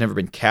footage has never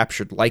been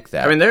captured like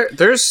that. I mean,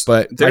 there's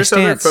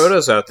other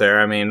photos out there.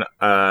 I mean,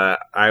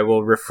 I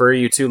will refer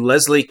you to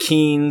Leslie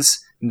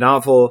Kean's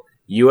novel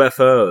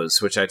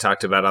UFOs, which I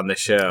talked about on the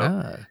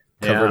show.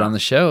 Covered on the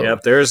show.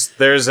 Yep,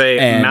 there's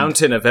a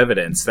mountain of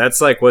evidence.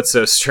 That's like what's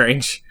so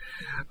strange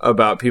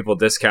about people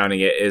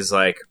discounting it is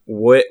like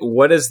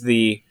what is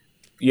the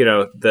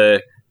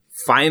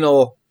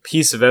final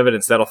piece of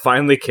evidence that'll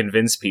finally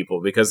convince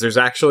people, because there's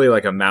actually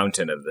like a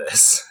mountain of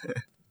this.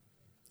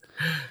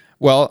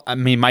 Well, I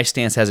mean, my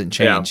stance hasn't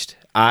changed.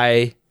 Yeah.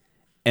 I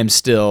am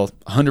still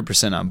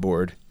 100% on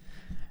board.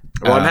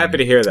 Well, I'm happy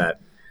to hear that.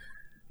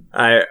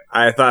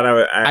 I thought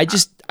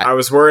I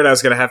was worried I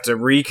was going to have to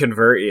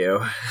reconvert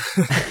you.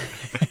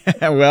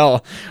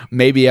 Well,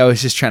 maybe I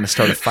was just trying to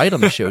start a fight on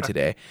the show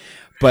today.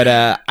 But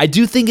I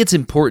do think it's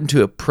important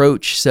to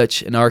approach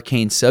such an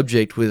arcane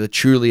subject with a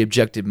truly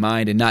objective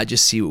mind and not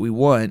just see what we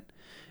want.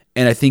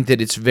 And I think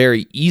that it's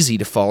very easy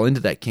to fall into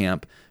that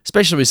camp,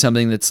 especially with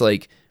something that's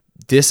like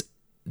this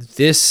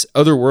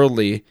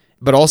otherworldly,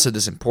 but also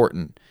this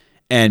important.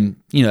 And,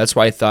 that's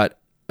why I thought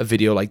a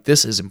video like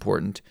this is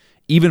important.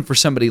 Even for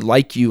somebody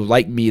like you,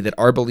 like me, that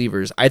are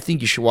believers, I think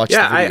you should watch the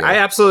video. Yeah, I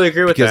absolutely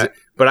agree with that.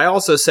 But I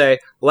also say,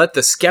 let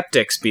the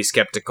skeptics be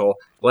skeptical.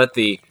 Let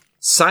the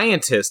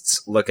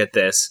scientists look at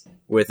this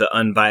with an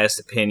unbiased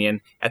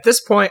opinion. At this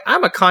point,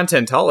 I'm a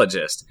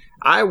contentologist.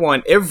 I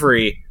want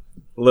every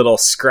little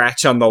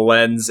scratch on the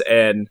lens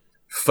and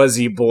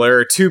fuzzy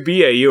blur to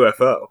be a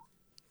UFO.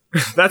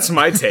 That's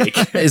my take.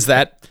 Is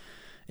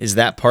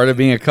that part of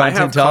being a I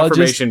have contentologist?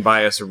 confirmation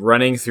bias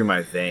running through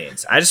my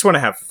veins. I just want to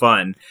have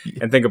fun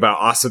and think about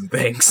awesome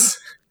things.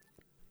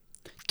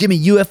 Give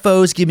me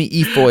UFOs, give me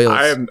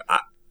e-foils.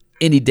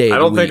 Any day. I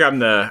don't think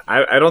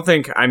I don't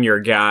think I'm your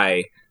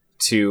guy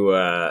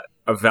to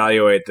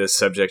evaluate this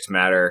subject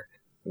matter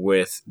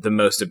with the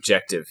most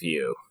objective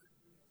view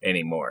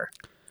anymore.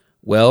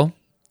 Well,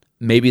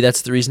 maybe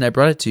that's the reason I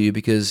brought it to you,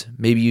 because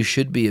maybe you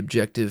should be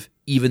objective,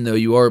 even though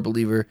you are a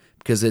believer,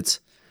 because it's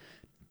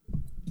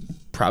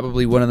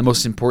probably one of the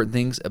most important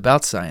things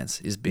about science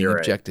is being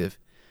objective.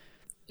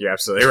 You're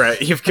absolutely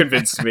right. You've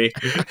convinced me.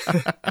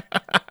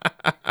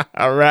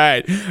 All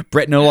right.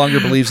 Brett no longer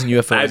believes in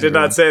UFOs. I did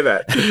not say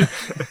that.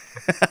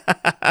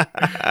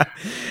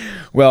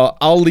 Well,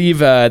 I'll leave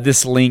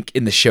this link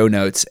in the show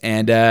notes,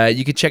 and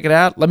you can check it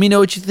out. Let me know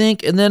what you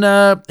think. And then,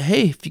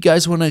 hey, if you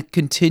guys want to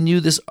continue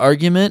this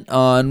argument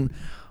on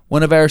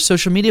one of our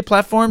social media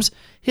platforms,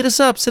 hit us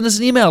up. Send us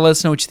an email. Let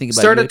us know what you think about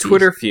it. Start a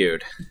Twitter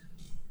feud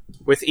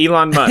with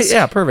Elon Musk.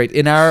 Yeah, perfect.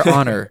 In our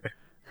honor.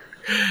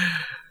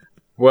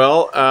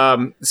 Well,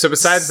 so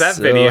besides that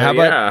video, how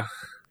about,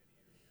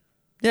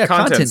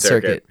 content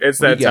circuit. It's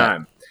that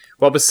time.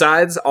 Well,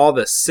 besides all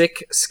the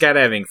sick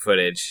skydiving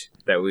footage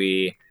that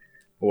we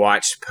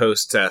watched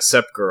post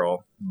Sup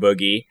Girl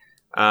Boogie,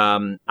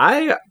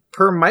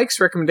 per Mike's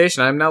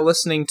recommendation, I'm now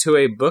listening to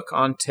a book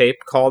on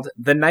tape called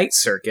The Night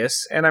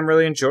Circus, and I'm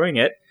really enjoying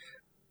it.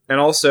 And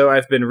also,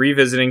 I've been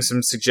revisiting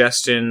some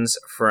suggestions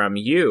from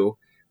you.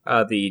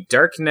 The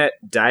Darknet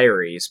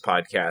Diaries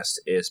podcast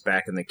is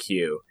back in the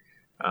queue.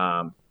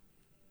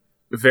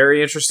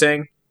 Very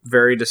interesting,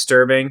 very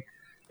disturbing.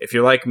 If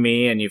you're like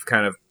me and you've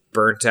kind of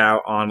burnt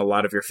out on a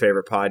lot of your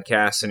favorite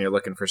podcasts and you're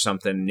looking for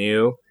something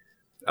new,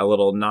 a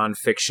little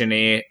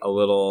non-fiction-y, a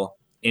little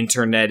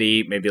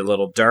internet-y, maybe a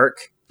little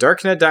dark,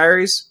 Darknet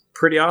Diaries,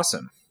 pretty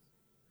awesome.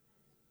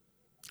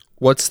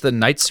 What's the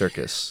Night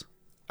Circus?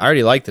 I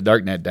already like the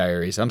Darknet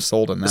Diaries. I'm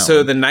sold on that So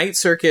one. the Night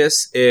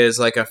Circus is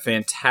like a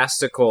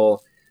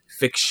fantastical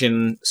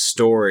fiction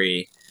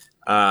story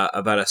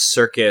about a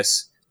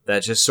circus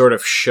that just sort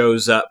of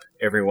shows up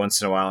every once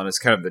in a while, and it's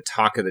kind of the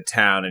talk of the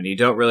town, and you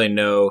don't really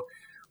know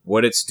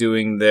what it's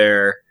doing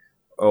there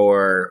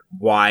or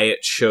why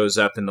it shows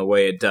up in the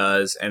way it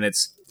does, and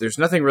there's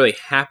nothing really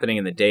happening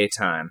in the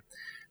daytime,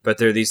 but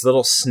there are these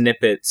little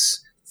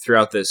snippets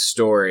throughout this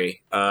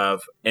story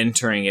of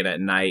entering it at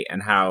night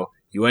and how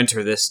you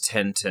enter this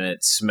tent and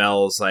it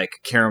smells like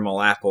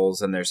caramel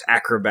apples and there's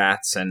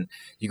acrobats, and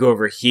you go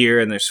over here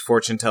and there's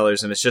fortune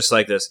tellers, and it's just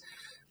like this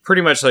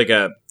pretty much like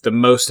the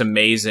most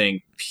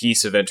amazing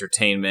piece of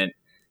entertainment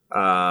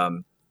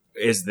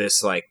is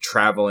this like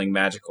traveling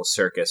magical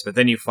circus. But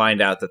then you find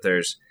out that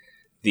there's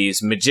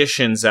these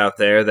magicians out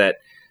there that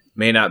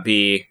may not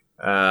be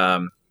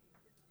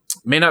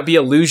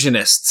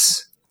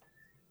illusionists.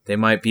 They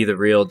might be the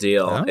real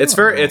deal. Oh.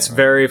 It's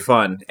very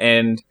fun.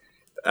 And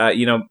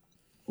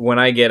when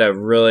I get a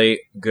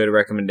really good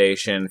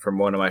recommendation from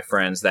one of my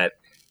friends, that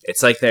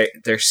it's like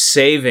they're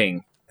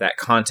saving that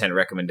content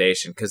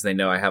recommendation because they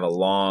know I have a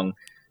long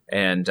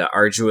and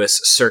arduous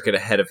circuit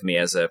ahead of me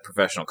as a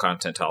professional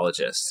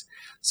contentologist.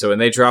 So when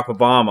they drop a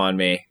bomb on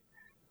me,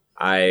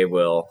 I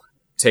will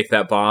take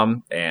that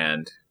bomb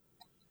and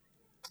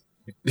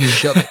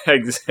shove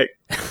it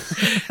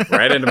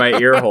right into my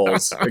ear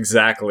holes.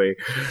 Exactly.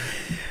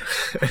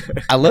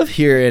 I love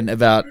hearing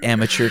about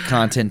amateur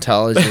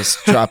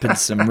contentologists dropping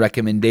some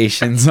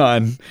recommendations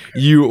on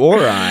you or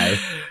I.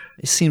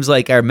 It seems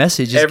like our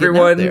message is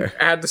everyone getting out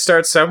there. had to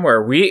start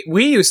somewhere. We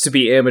used to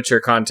be amateur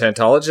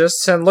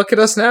contentologists, and look at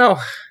us now.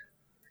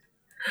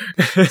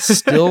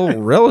 Still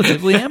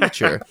relatively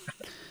amateur.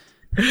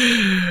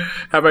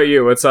 How about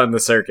you? What's on the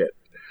circuit?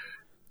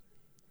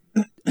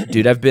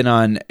 Dude, I've been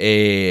on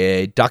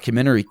a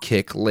documentary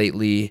kick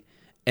lately,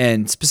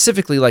 and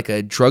specifically like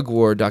a drug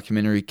war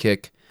documentary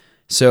kick.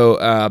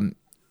 So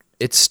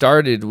it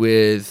started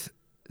with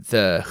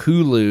the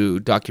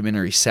Hulu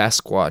documentary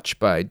Sasquatch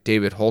by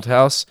David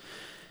Holthouse.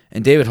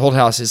 And David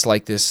Holthouse is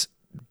like this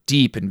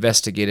deep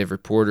investigative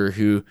reporter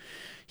who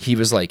he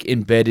was like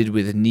embedded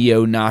with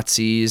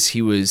neo-Nazis.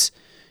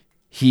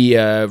 He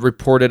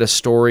reported a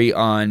story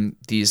on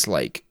these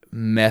like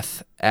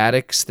meth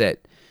addicts that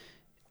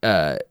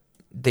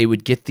they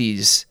would get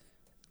these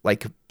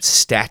like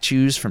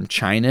statues from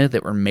China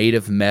that were made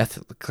of meth,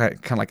 kind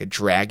of like a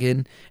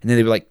dragon, and then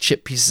they would like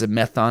chip pieces of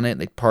meth on it and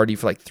they'd party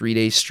for like 3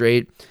 days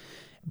straight.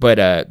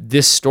 But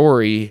this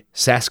story,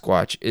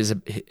 Sasquatch,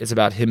 is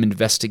about him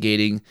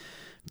investigating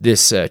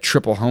this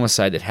triple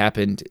homicide that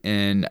happened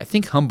in, I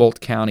think,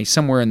 Humboldt County,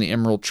 somewhere in the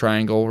Emerald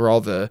Triangle, where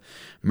all the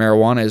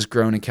marijuana is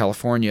grown in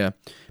California.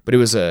 But it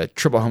was a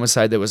triple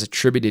homicide that was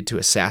attributed to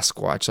a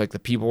Sasquatch. Like the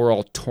people were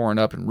all torn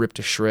up and ripped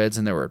to shreds,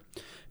 and there were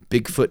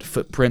Bigfoot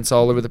footprints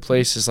all over the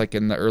place, just like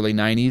in the early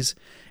 90s.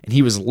 And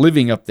he was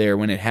living up there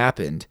when it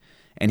happened,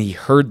 and he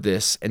heard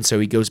this, and so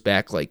he goes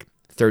back like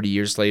 30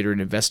 years later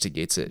and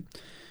investigates it.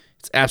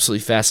 It's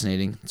absolutely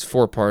fascinating. It's a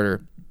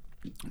 4-parter.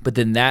 But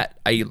then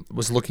I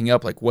was looking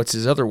up, like, what's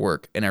his other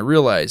work? And I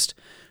realized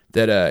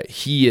that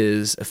he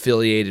is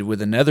affiliated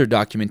with another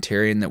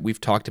documentarian that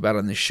we've talked about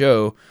on the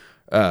show,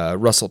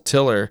 Russell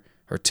Tiller,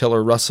 or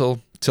Tiller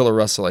Russell,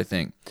 I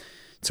think.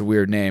 It's a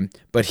weird name.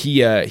 But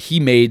he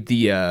made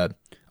the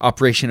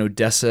Operation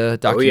Odessa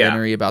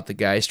documentary about the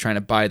guys trying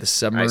to buy the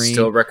submarine. I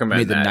still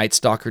recommend made that. The Night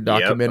Stalker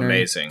documentary. Yep,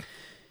 amazing.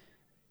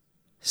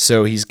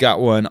 So he's got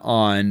one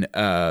on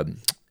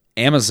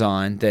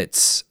Amazon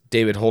that's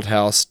David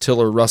Holthouse,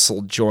 Tiller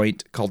Russell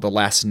joint called The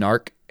Last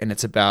Narc, and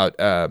it's about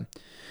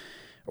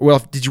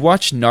did you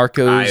watch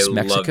Narcos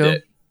Mexico? I loved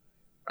it.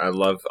 I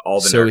love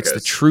all the So Narcos. it's the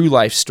true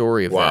life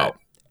story of that.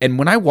 And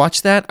when I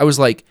watched that, I was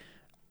like,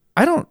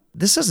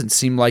 this doesn't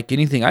seem like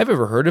anything I've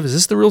ever heard of. Is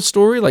this the real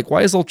story? Like,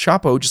 why is El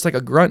Chapo just like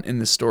a grunt in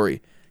this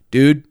story?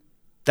 Dude,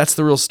 that's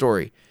the real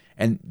story.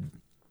 And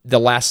The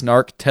Last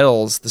Narc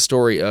tells the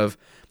story of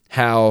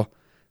how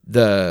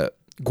the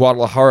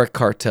Guadalajara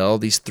cartel,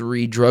 these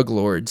 3 drug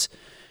lords,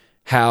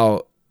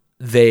 how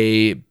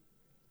they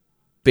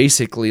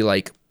basically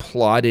like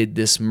plotted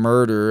this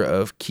murder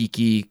of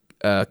Kiki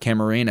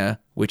Camarena,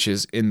 which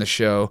is in the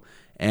show,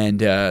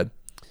 and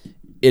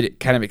it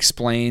kind of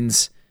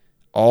explains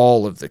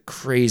all of the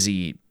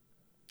crazy,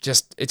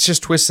 it's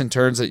just twists and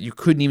turns that you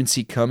couldn't even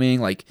see coming,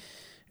 like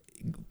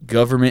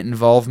government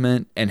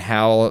involvement and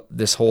how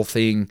this whole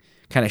thing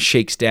kind of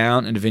shakes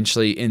down and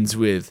eventually ends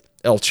with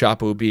El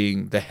Chapo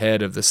being the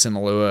head of the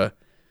Sinaloa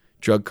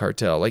drug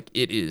cartel. Like,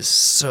 it is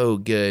so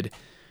good.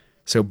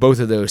 So both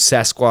of those,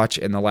 Sasquatch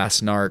and The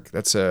Last Narc,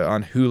 that's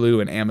on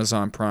Hulu and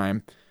Amazon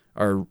Prime,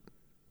 are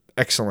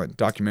excellent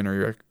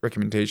documentary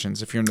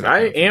recommendations if you're into that.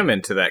 I am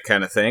into that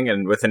kind of thing,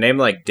 and with a name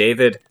like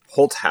David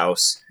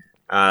Holthouse,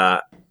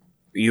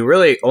 you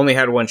really only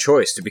had one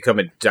choice: to become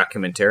a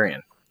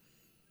documentarian.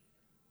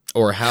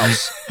 Or a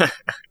house.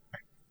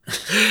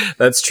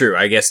 That's true.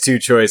 I guess 2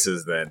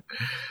 choices then.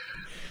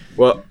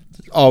 Well,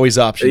 always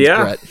options,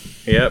 Brett.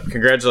 Yep.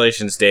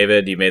 Congratulations,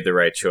 David. You made the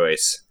right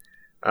choice.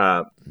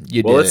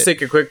 Let's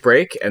take a quick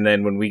break, and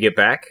then when we get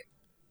back,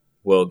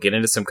 we'll get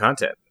into some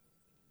content.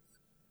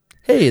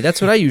 Hey, that's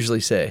what I usually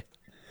say.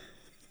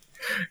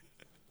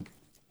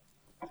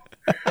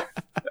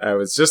 I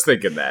was just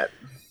thinking that.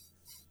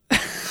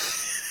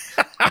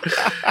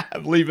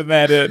 I'm leaving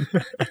that in.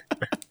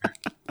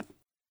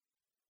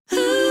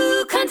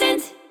 Ooh,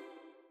 content.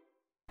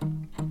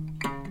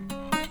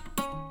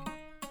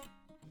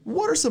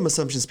 What are some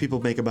assumptions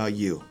people make about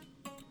you?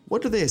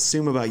 What do they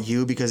assume about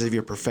you because of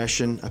your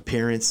profession,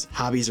 appearance,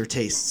 hobbies, or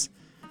tastes?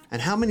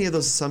 And how many of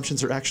those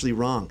assumptions are actually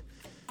wrong?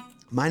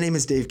 My name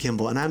is Dave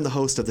Kimball, and I'm the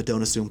host of the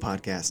Don't Assume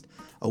podcast,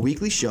 a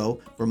weekly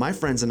show where my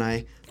friends and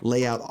I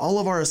lay out all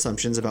of our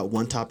assumptions about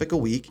one topic a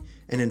week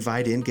and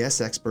invite in guest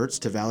experts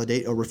to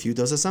validate or refute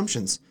those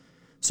assumptions.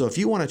 So if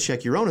you want to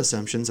check your own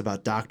assumptions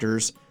about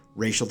doctors,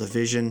 racial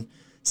division,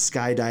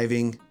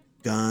 skydiving,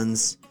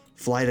 guns,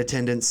 flight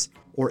attendants,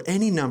 or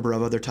any number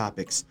of other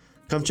topics,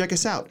 come check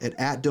us out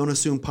at Don't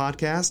Assume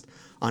Podcast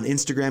on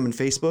Instagram and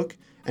Facebook,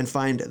 and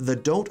find the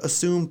Don't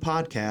Assume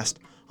Podcast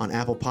on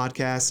Apple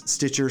Podcasts,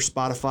 Stitcher,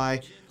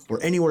 Spotify,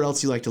 or anywhere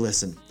else you like to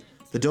listen.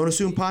 The Don't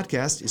Assume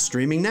Podcast is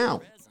streaming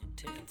now.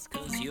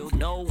 'Cause you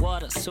know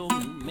what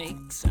assuming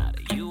makes out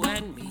of you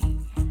and me.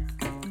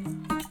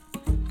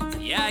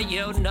 Yeah,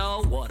 you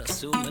know what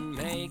assuming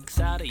makes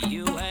out of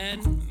you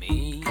and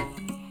me.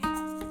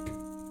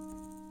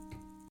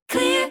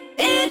 Clear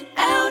it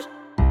out.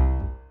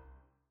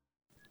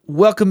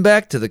 Welcome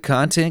back to the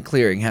Content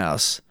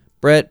Clearinghouse.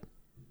 Brett,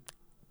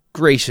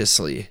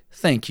 graciously,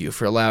 thank you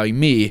for allowing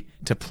me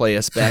to play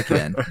us back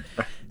in.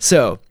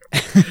 So,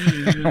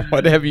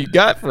 what have you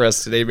got for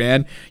us today,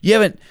 man? You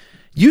haven't...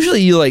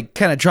 Usually you like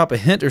kind of drop a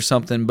hint or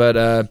something, but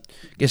I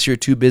guess you're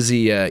too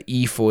busy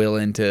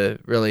e-foiling to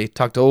really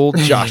talk to old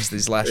Josh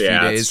these last few days.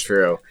 Yeah, that's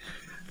true.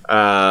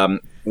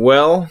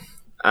 Well,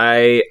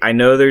 I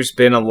know there's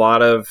been a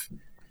lot of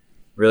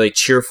really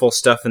cheerful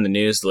stuff in the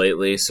news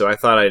lately, so I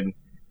thought I'd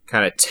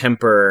kind of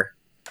temper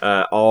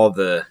all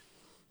the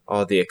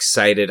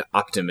excited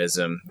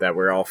optimism that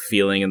we're all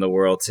feeling in the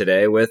world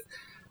today with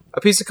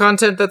a piece of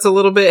content that's a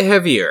little bit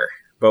heavier,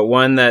 but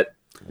one that...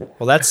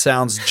 Well, that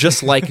sounds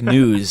just like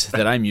news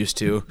that I'm used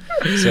to,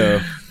 so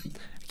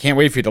I can't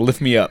wait for you to lift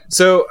me up.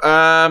 So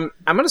I'm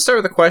going to start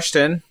with a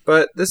question,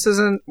 but this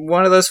isn't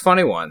one of those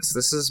funny ones.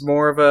 This is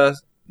more of a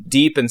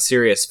deep and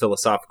serious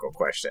philosophical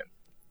question.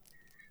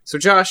 So,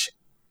 Josh,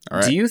 All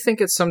right. Do you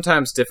think it's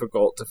sometimes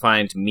difficult to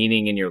find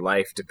meaning in your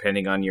life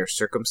depending on your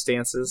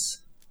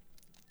circumstances?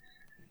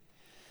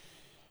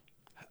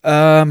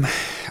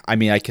 I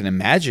mean, I can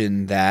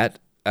imagine that.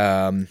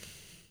 I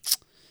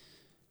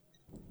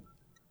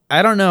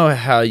don't know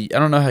how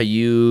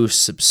you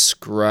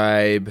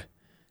subscribe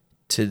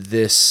to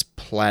this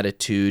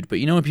platitude, but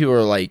you know when people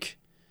are like,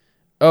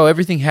 "Oh,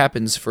 everything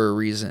happens for a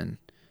reason."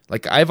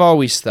 Like, I've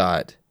always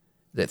thought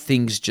that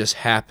things just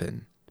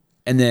happen.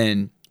 And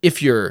then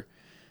if you're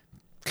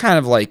kind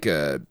of like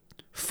a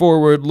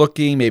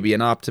forward-looking, maybe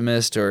an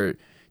optimist, or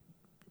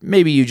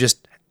maybe you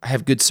just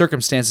have good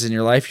circumstances in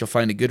your life, you'll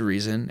find a good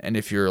reason. And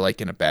if you're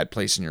like in a bad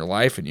place in your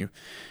life and you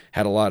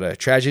had a lot of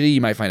tragedy,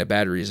 you might find a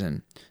bad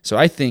reason. So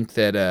I think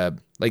that,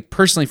 like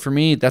personally for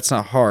me, that's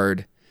not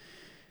hard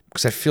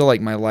because I feel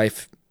like my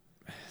life,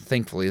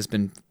 thankfully, has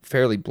been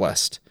fairly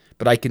blessed.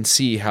 But I can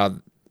see how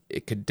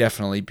it could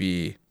definitely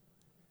be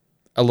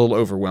a little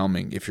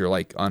overwhelming if you're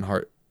like on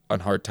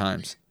hard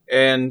times.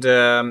 And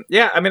I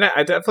mean,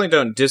 I definitely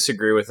don't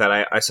disagree with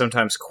that. I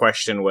sometimes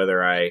question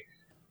whether I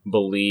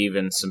believe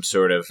in some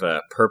sort of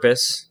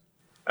purpose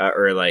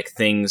or like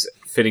things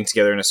fitting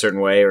together in a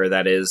certain way, or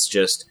that is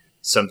just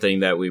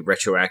something that we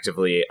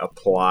retroactively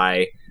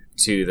apply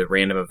to the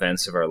random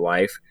events of our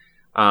life.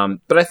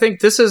 But I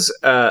think this is,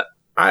 I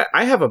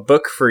have a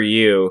book for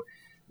you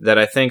that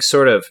I think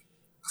sort of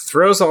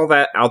throws all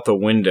that out the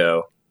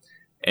window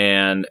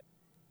and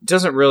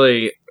doesn't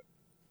really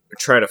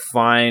try to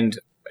find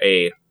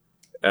a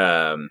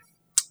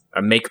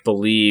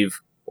make-believe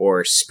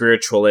or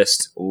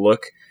spiritualist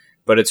look,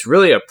 but it's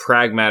really a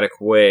pragmatic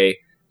way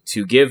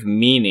to give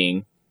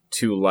meaning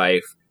to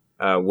life,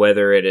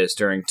 whether it is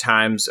during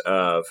times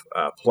of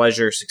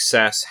pleasure,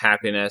 success,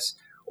 happiness,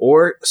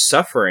 or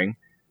suffering,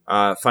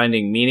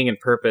 finding meaning and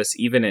purpose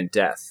even in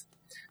death.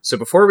 So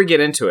before we get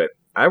into it,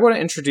 I want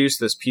to introduce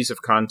this piece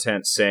of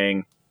content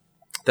saying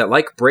that,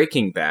 like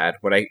Breaking Bad,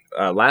 what I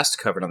last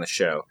covered on the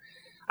show,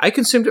 I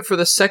consumed it for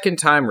the second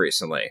time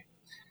recently.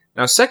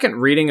 Now,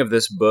 second reading of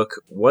this book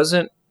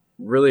wasn't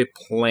really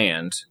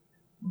planned,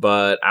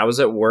 but I was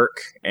at work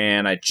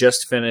and I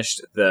just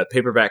finished the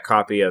paperback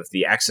copy of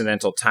The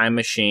Accidental Time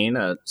Machine,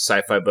 a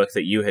sci-fi book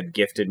that you had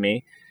gifted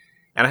me,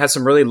 and I had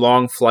some really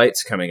long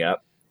flights coming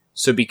up.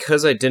 So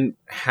because I didn't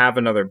have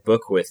another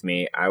book with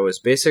me, I was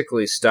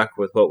basically stuck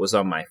with what was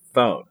on my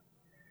phone.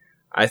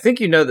 I think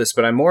you know this,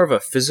 but I'm more of a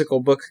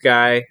physical book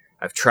guy.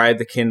 I've tried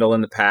the Kindle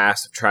in the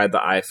past. I've tried the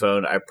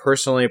iPhone. I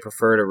personally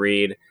prefer to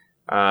read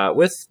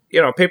with,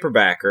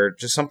 paperback or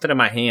just something in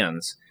my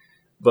hands.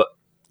 But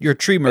you're a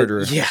tree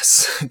murderer.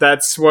 Yes,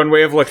 that's one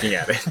way of looking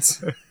at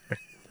it.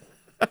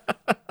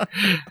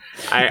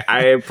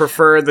 I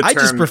prefer the term... I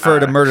just prefer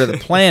to murder the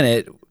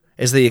planet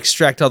as they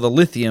extract all the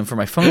lithium from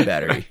my phone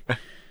battery.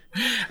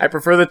 I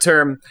prefer the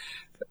term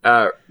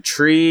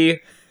tree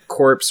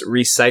corpse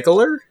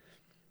recycler.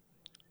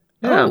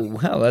 Yeah. Oh,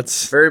 wow,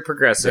 that's very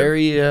progressive.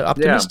 Very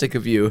optimistic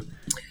of you.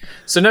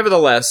 So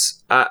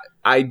nevertheless,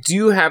 I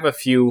do have a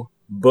few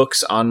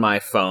books on my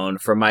phone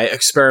from my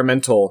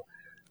experimental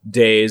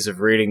days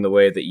of reading the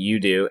way that you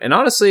do. And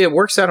honestly, it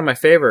works out in my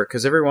favor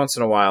because every once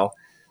in a while,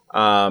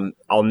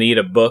 I'll need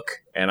a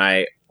book and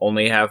I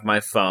only have my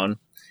phone.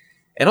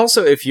 And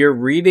also, if you're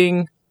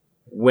reading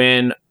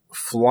when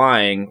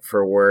flying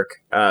for work,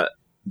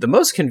 the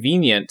most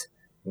convenient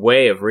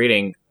way of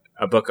reading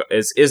a book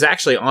is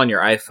actually on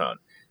your iPhone.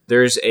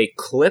 There's a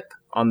clip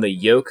on the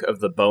yoke of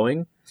the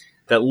Boeing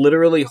that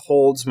literally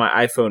holds my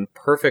iPhone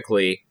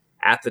perfectly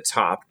at the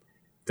top.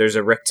 There's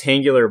a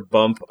rectangular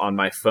bump on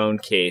my phone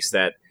case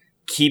that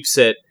keeps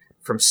it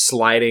from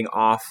sliding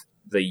off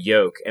the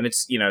yoke. And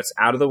it's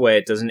out of the way.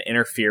 It doesn't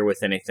interfere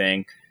with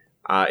anything.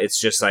 It's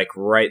just like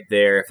right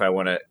there if I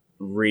want to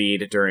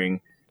read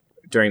during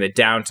the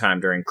downtime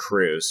during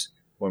cruise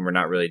when we're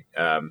not really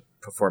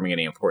performing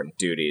any important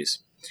duties.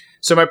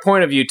 So my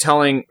point of me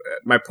telling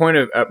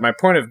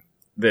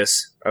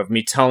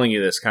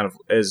you this kind of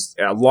is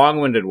a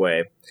long-winded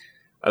way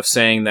of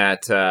saying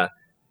that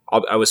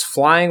I was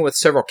flying with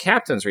several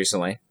captains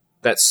recently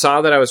that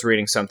saw that I was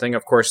reading something.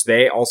 Of course,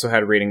 they also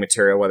had reading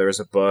material, whether it was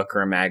a book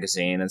or a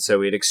magazine, and so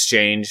we'd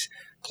exchange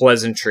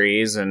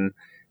pleasantries and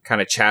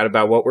kind of chat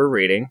about what we're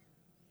reading.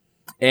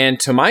 And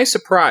to my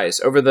surprise,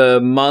 over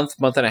the month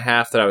and a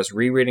half that I was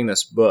rereading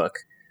this book,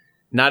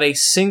 not a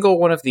single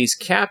one of these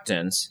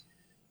captains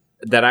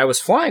that I was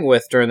flying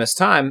with during this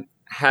time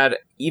had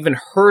even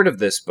heard of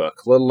this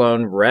book, let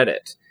alone read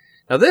it.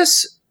 Now,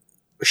 this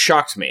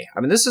shocked me.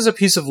 I mean, this is a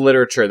piece of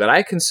literature that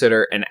I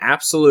consider an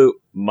absolute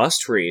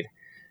must-read.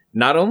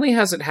 Not only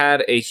has it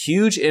had a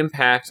huge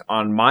impact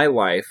on my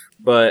life,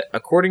 but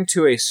according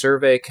to a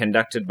survey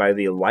conducted by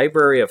the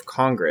Library of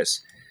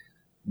Congress,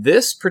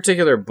 this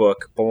particular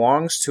book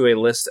belongs to a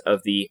list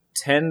of the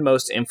 10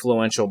 most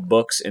influential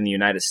books in the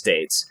United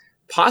States,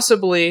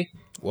 possibly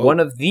one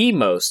of the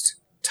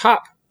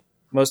top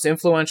most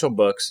influential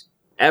books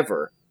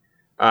ever.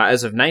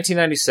 As of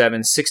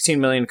 1997, 16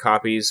 million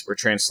copies were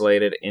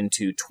translated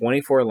into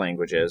 24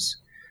 languages.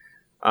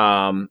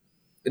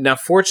 Now,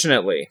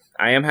 fortunately,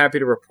 I am happy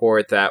to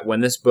report that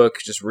when this book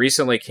just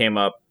recently came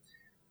up,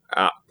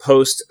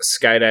 post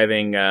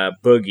skydiving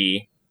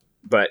boogie,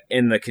 but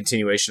in the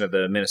continuation of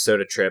the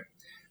Minnesota trip,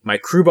 my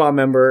crewball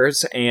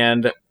members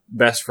and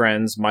best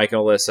friends, Mike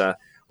and Alyssa,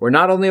 were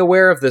not only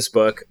aware of this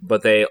book,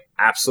 but they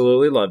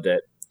absolutely loved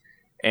it.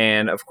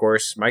 And of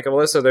course, Mike and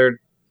Alyssa, they're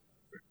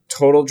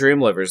total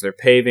dream livers. They're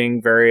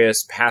paving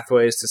various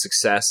pathways to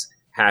success,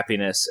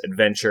 happiness,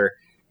 adventure,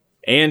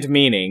 and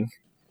meaning.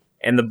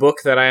 And the book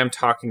that I am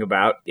talking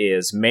about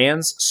is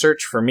Man's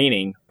Search for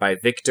Meaning by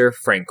Viktor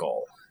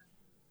Frankl.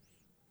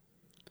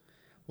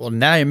 Well,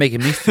 now you're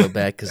making me feel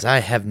bad because I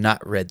have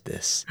not read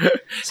this.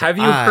 So Have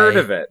you heard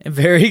of it? I'm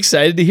very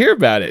excited to hear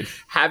about it.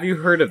 Have you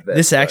heard of this?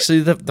 This actually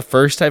the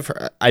first I've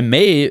heard. I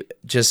may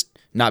just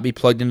not be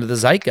plugged into the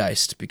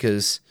zeitgeist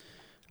because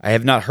I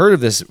have not heard of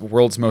this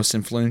world's most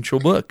influential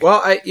book.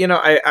 Well,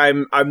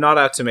 I'm not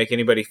out to make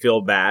anybody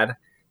feel bad.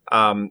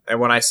 And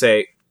when I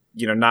say,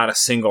 not a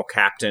single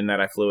captain that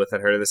I flew with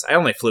had heard of this, I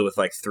only flew with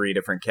like 3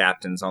 different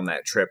captains on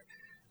that trip.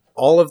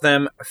 All of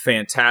them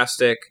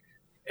fantastic,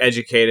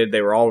 educated.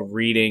 They were all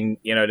reading,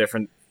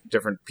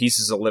 different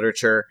pieces of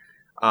literature.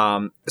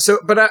 But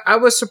I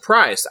was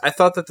surprised. I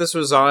thought that this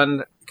was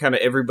on kind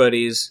of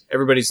everybody's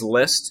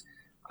list.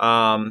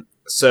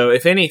 So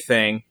if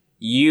anything,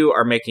 you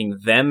are making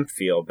them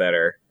feel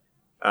better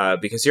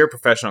because you're a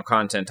professional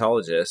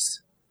contentologist,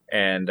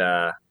 and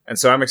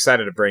so I'm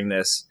excited to bring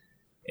this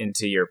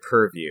into your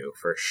purview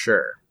for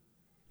sure.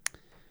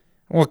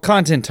 Well,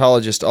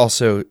 contentologist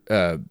also,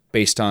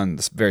 based on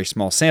this very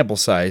small sample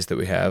size that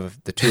we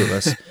have, the two of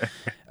us,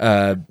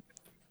 that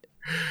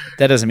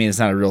doesn't mean it's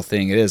not a real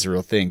thing. It is a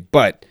real thing.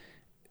 But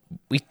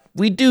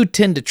we do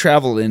tend to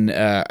travel in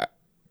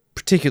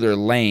particular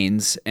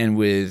lanes, and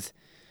with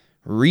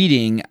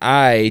reading,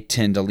 I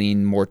tend to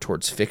lean more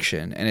towards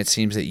fiction, and it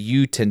seems that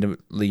you tend to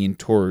lean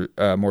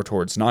more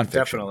towards nonfiction.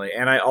 Definitely.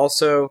 And I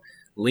also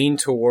lean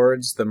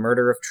towards the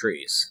murder of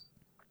trees.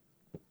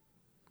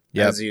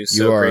 Yep, as you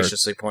so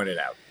graciously pointed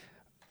out.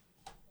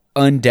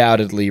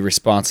 Undoubtedly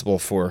responsible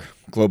for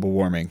global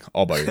warming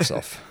all by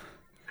yourself.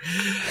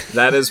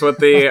 That is what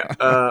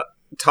the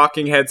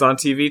talking heads on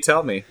TV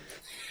tell me.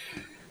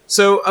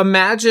 So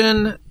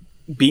imagine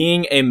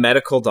being a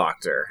medical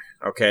doctor,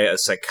 okay, a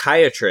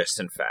psychiatrist,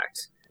 in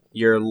fact.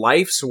 Your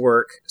life's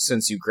work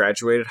since you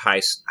graduated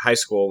high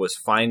school was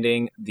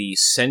finding the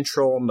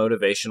central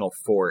motivational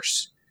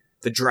force,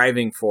 the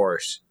driving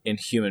force in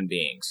human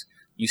beings.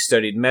 You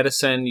studied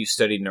medicine, you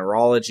studied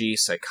neurology,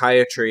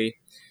 psychiatry.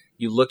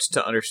 You looked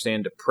to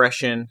understand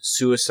depression,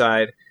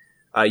 suicide.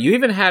 You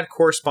even had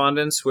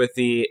correspondence with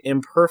the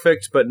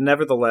imperfect but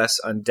nevertheless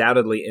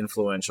undoubtedly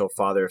influential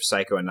father of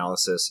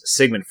psychoanalysis,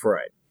 Sigmund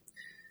Freud.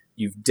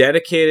 You've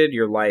dedicated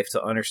your life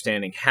to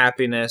understanding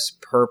happiness,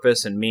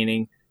 purpose, and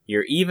meaning.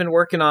 You're even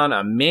working on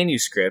a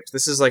manuscript.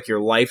 This is like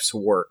your life's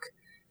work.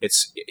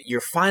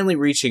 You're finally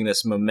reaching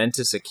this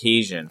momentous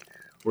occasion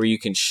where you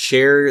can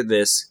share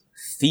this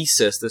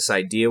thesis, this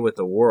idea with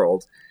the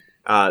world,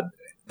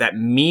 that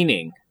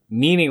meaning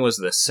was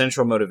the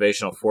central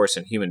motivational force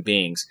in human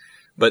beings.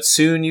 But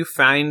soon you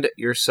find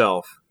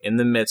yourself in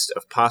the midst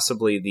of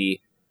possibly the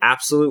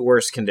absolute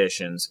worst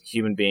conditions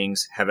human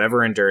beings have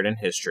ever endured in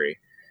history,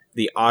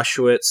 the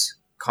Auschwitz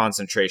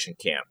concentration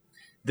camp.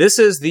 This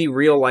is the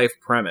real-life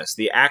premise,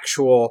 the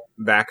actual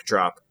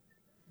backdrop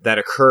that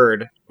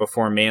occurred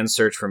before man's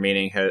search for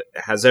meaning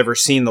has ever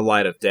seen the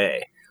light of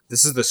day.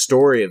 This is the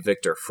story of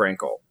Viktor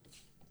Frankl.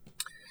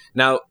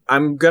 Now,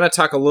 I'm going to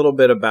talk a little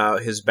bit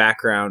about his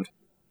background.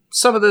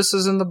 Some of this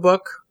is in the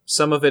book,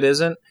 some of it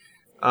isn't.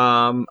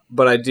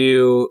 But I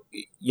do,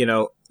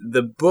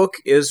 the book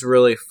is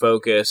really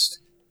focused,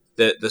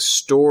 the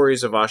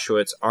stories of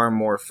Auschwitz are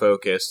more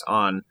focused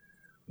on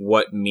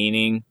what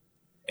meaning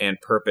and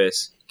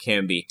purpose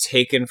can be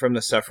taken from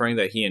the suffering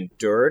that he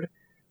endured.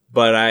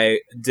 But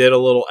I did a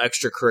little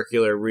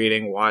extracurricular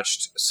reading,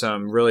 watched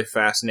some really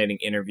fascinating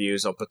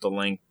interviews. I'll put the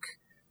link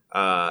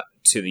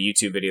to the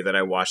YouTube video that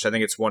I watched. I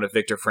think it's one of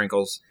Viktor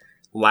Frankl's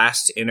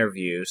last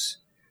interviews.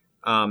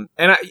 And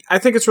I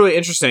think it's really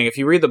interesting. If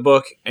you read the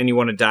book and you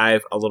want to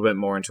dive a little bit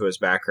more into his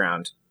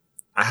background,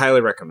 I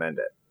highly recommend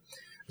it.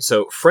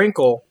 So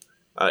Frankl,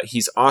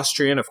 he's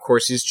Austrian. Of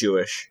course, he's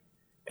Jewish.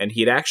 And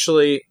he'd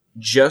actually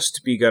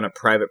just begun a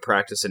private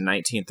practice in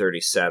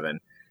 1937.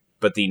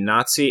 But the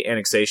Nazi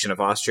annexation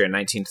of Austria in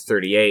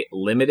 1938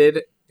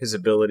 limited his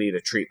ability to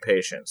treat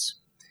patients.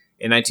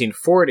 In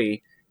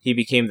 1940, he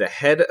became the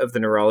head of the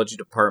neurology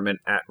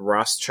department at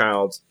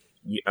Rothschild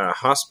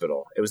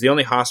Hospital. It was the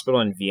only hospital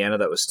in Vienna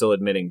that was still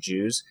admitting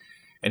Jews.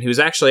 And he was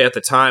actually, at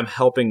the time,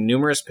 helping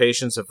numerous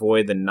patients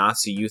avoid the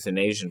Nazi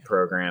euthanasia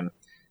program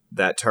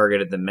that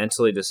targeted the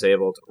mentally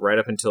disabled right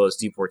up until his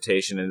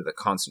deportation into the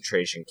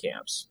concentration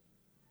camps.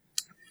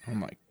 Oh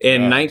my God.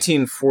 In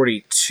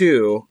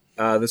 1942...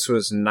 this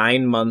was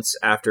 9 months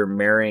after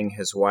marrying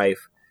his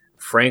wife.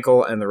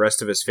 Frankl and the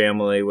rest of his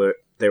family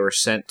were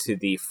sent to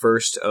the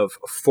first of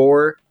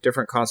 4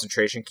 different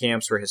concentration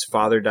camps where his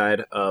father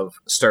died of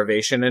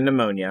starvation and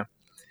pneumonia.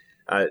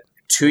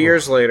 2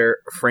 years later,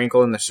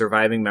 Frankl and the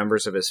surviving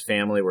members of his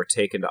family were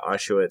taken to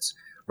Auschwitz,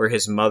 where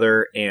his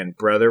mother and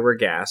brother were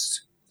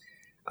gassed.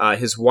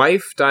 His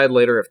wife died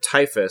later of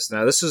typhus.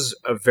 Now, this is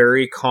a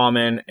very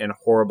common and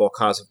horrible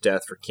cause of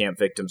death for camp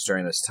victims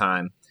during this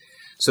time.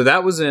 So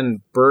that was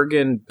in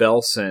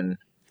Bergen-Belsen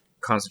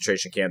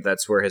concentration camp.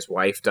 That's where his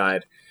wife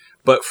died.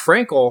 But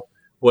Frankl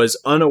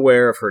was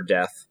unaware of her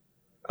death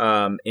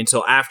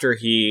until after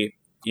he,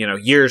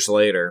 years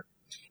later.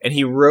 And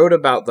he wrote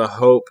about the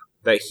hope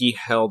that he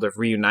held of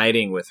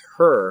reuniting with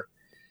her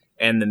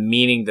and the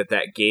meaning that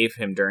gave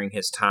him during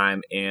his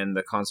time in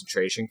the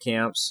concentration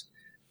camps.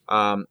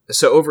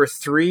 So over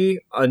 3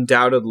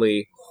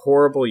 undoubtedly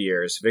horrible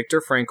years,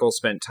 Viktor Frankl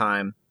spent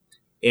time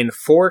in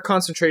 4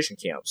 concentration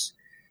camps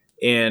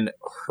in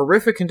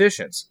horrific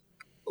conditions.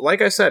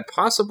 Like I said,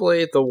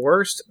 possibly the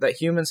worst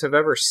that humans have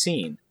ever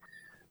seen.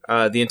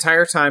 The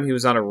entire time he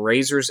was on a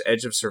razor's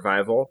edge of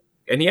survival,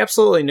 and he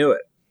absolutely knew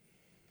it.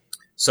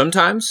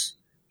 Sometimes,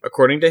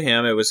 according to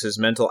him, it was his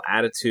mental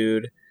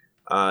attitude,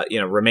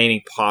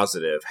 remaining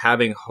positive,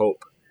 having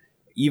hope,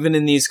 even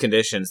in these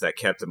conditions, that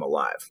kept him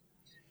alive.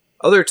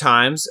 Other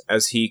times,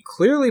 as he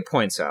clearly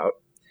points out,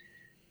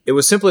 it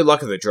was simply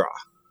luck of the draw.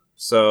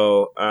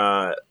 So,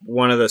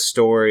 one of the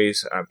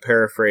stories, I'm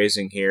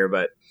paraphrasing here,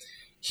 but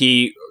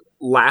he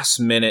last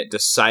minute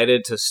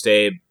decided to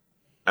stay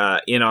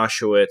in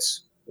Auschwitz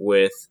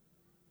with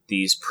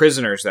these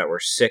prisoners that were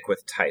sick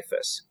with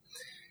typhus.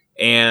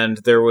 And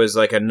there was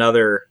like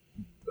another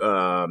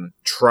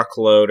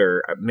truckload,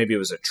 or maybe it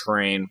was a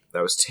train,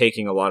 that was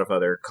taking a lot of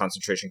other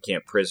concentration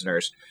camp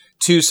prisoners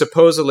to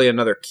supposedly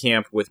another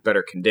camp with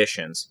better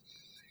conditions.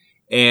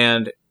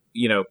 And,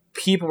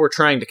 people were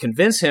trying to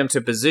convince him to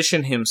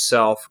position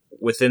himself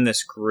within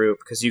this group,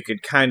 because you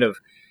could kind of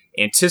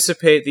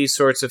anticipate these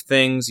sorts of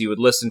things. You would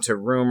listen to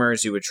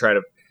rumors. You would try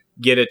to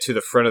get it to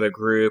the front of the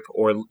group,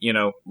 or,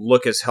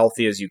 look as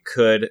healthy as you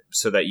could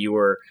so that you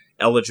were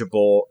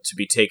eligible to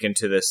be taken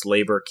to this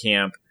labor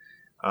camp,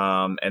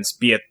 and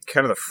be at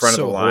kind of the front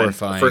of the line.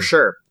 Horrifying. For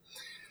sure.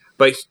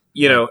 But,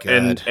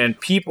 and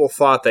people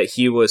thought that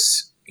he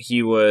was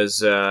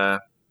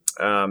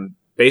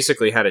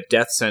basically had a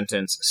death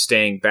sentence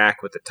staying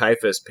back with the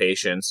typhus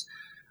patients.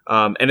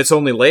 And it's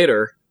only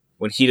later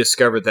when he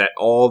discovered that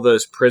all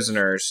those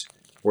prisoners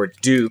were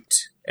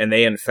duped, and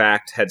they in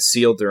fact had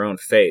sealed their own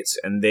fates,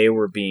 and they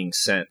were being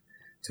sent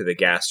to the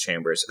gas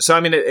chambers. So, I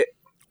mean,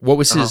 what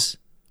was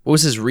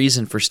his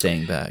reason for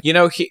staying back?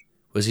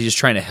 Was he just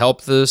trying to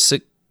help the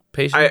sick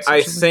patients?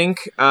 I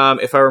think,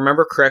 if I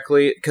remember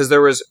correctly, because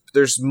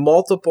there's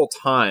multiple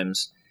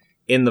times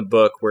in the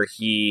book where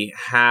he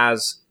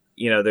has,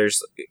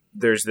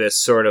 there's this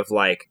sort of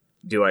like,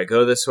 do I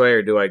go this way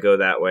or do I go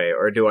that way?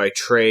 Or do I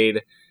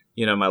trade,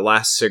 my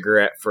last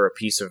cigarette for a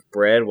piece of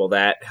bread? Will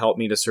that help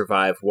me to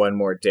survive one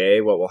more day?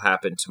 What will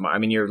happen tomorrow? I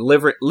mean, you're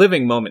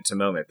living moment to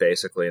moment,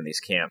 basically, in these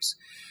camps.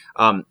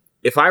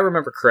 If I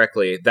remember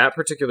correctly, that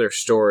particular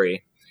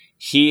story,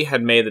 he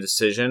had made the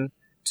decision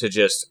to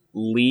just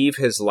leave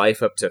his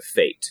life up to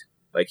fate.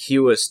 Like, he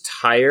was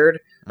tired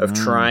of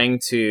trying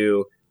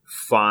to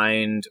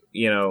find,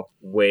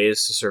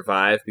 ways to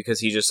survive,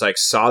 because he just like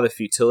saw the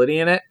futility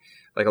in it.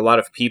 Like, a lot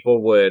of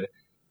people would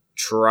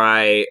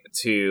try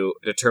to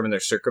determine their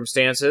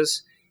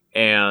circumstances,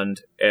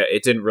 and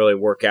it didn't really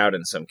work out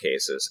in some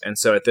cases. And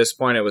so at this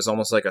point, it was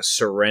almost like a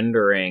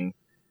surrendering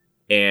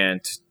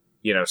and,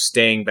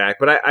 staying back.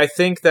 But I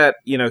think that,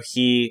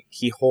 he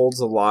holds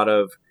a lot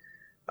of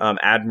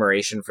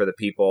admiration for the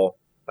people.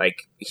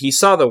 Like, he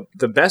saw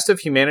the best of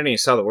humanity, he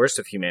saw the worst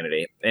of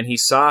humanity, and he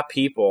saw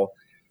people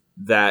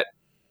that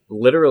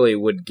literally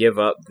would give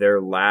up their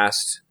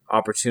last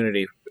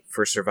opportunity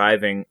for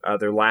surviving,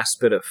 their last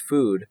bit of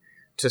food,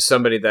 to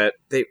somebody that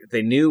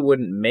they knew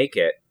wouldn't make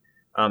it.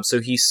 So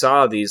he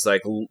saw these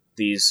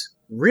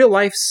real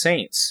life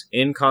saints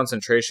in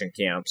concentration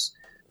camps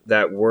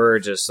that were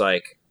just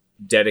like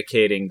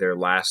dedicating their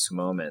last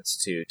moments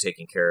to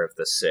taking care of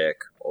the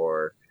sick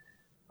or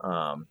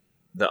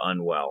the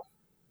unwell.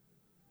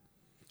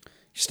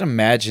 Just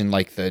imagine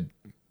like the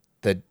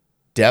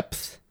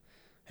depth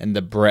and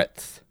the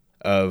breadth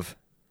of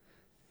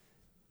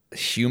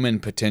human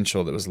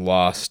potential that was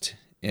lost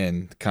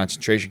in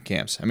concentration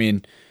camps. I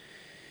mean,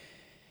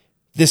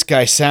 this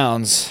guy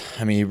sounds,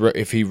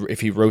 if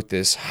he wrote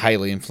this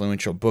highly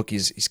influential book,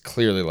 he's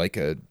clearly like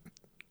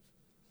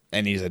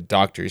and he's a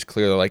doctor, he's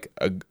clearly like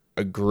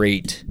a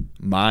great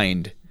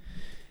mind.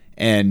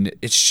 And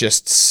it's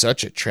just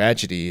such a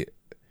tragedy.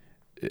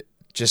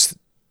 Just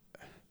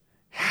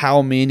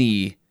how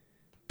many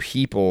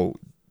people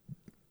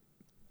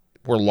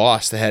were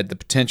lost that had the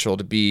potential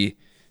to be,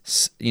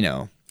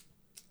 to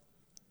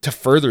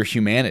further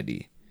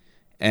humanity.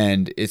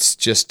 And it's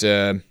just,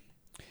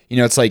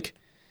 it's like,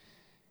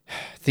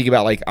 think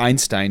about like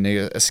Einstein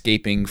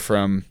escaping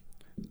from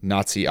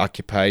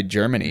Nazi-occupied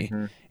Germany,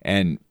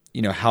 and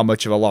how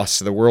much of a loss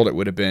to the world it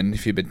would have been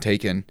if he'd been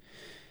taken.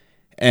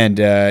 And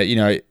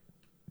it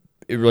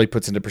really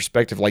puts into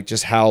perspective like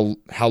just how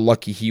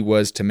lucky he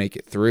was to make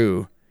it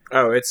through.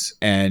 Oh, it's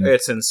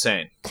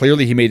insane.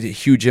 Clearly, he made a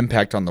huge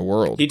impact on the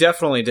world. He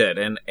definitely did,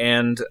 and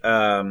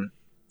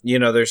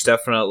there's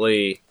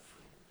definitely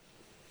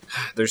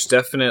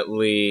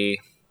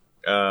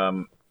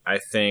I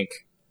think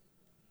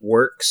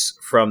works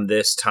from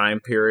this time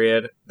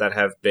period that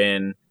have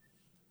been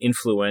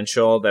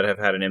influential, that have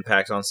had an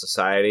impact on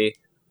society.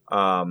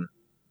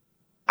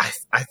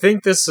 I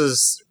think this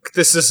is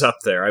up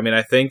there. I mean,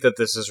 I think that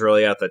this is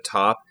really at the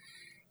top,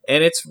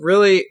 and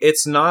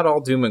it's not all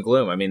doom and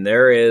gloom. I mean,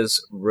 there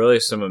is really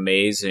some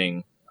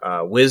amazing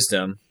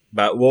wisdom,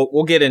 but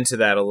we'll get into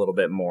that a little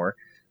bit more.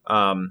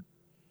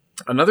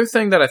 Another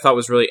thing that I thought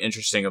was really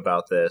interesting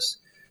about this,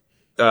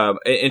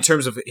 in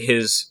terms of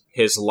his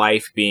his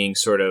life being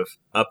sort of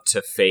up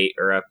to fate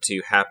or up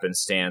to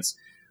happenstance.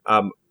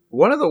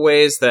 One of the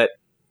ways that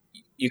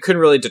you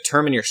couldn't really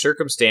determine your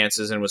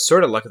circumstances and was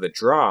sort of luck of the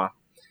draw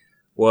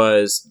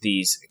was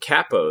these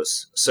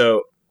capos.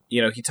 So,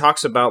 he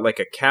talks about like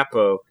a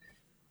capo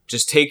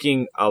just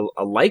taking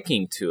a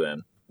liking to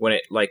him when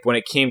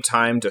it came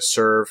time to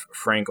serve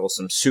Frankel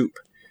some soup.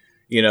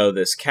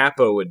 This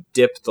capo would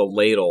dip the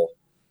ladle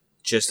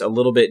just a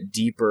little bit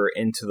deeper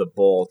into the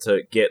bowl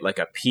to get like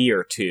a pea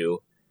or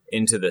two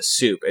into the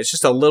soup. It's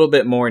just a little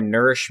bit more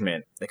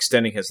nourishment,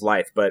 extending his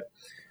life. But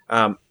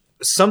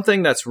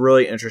something that's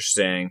really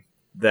interesting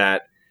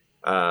that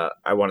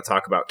I want to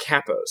talk about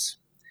capos.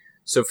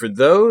 So for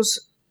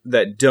those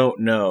that don't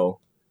know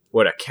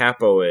what a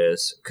capo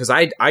is, because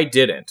I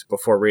didn't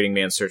before reading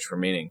Man's Search for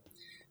Meaning,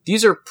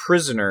 these are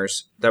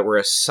prisoners that were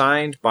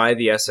assigned by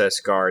the SS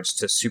guards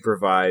to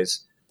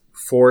supervise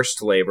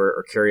forced labor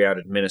or carry out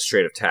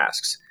administrative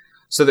tasks.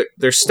 So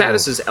their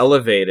status is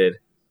elevated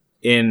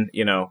in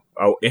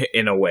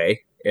a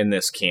way in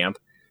this camp.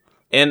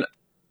 And,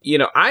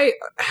 I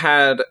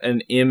had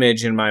an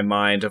image in my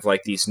mind of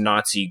like these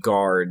Nazi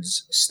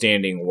guards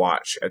standing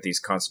watch at these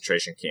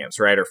concentration camps,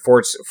 right? Or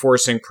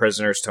forcing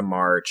prisoners to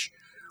march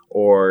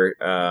or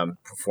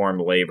perform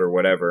labor,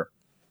 whatever.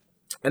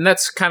 And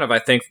that's kind of, I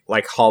think,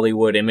 like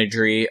Hollywood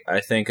imagery, I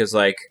think, is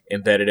like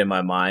embedded in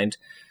my mind.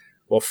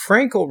 Well,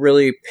 Frankel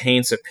really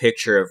paints a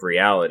picture of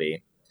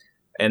reality.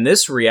 And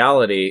this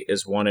reality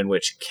is one in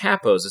which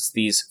capos, it's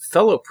these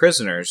fellow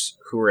prisoners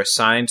who were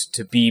assigned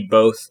to be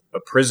both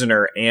a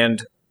prisoner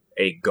and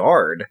a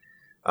guard.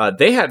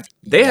 They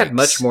had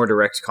much more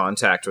direct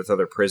contact with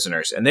other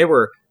prisoners, and they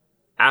were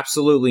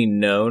absolutely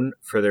known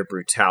for their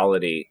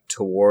brutality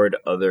toward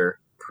other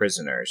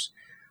prisoners.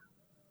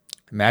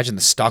 Imagine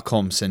the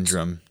Stockholm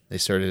syndrome they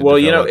started. Well,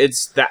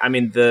 it's that. I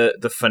mean,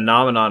 the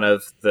phenomenon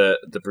of the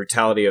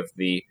brutality of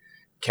the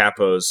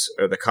capos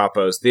or the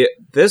capos.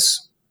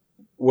 This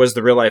was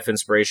the real life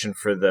inspiration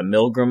for the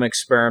Milgram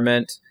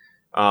experiment.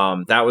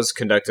 That was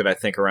conducted, I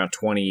think, around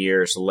 20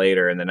 years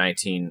later in the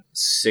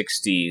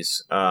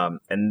 1960s.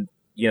 And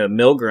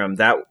Milgram,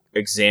 that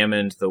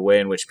examined the way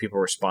in which people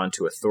respond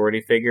to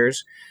authority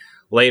figures.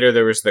 Later,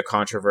 there was the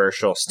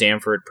controversial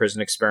Stanford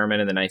prison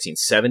experiment in the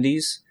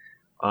 1970s.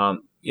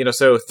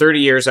 So 30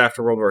 years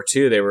after World War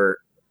II, they were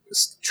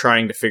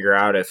trying to figure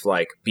out if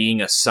like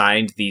being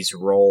assigned these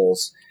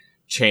roles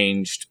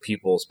changed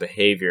people's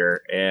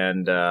behavior.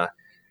 And, I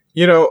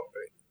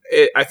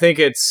think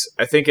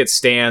it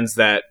stands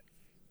that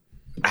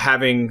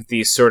having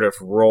these sort of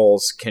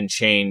roles can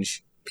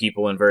change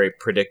people in very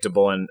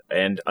predictable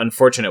and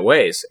unfortunate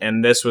ways.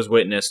 And this was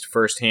witnessed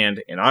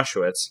firsthand in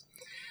Auschwitz.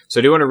 So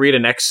I do want to read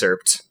an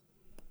excerpt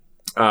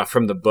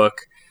from the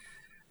book,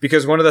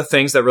 because one of the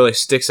things that really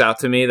sticks out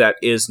to me that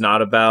is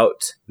not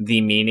about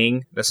the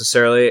meaning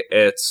necessarily,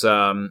 it's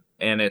and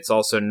it's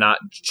also not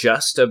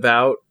just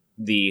about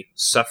the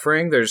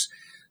suffering. There's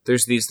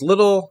these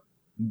little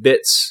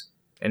bits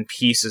and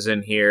pieces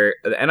in here,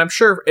 and I'm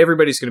sure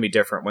everybody's going to be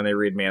different when they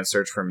read Man's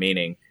Search for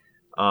Meaning.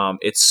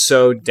 It's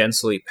so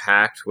densely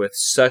packed with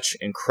such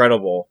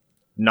incredible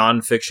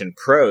nonfiction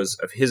prose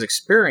of his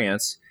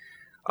experience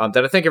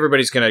that I think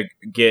everybody's going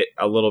to get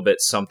a little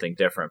bit something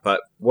different. But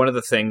one of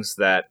the things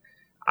that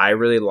I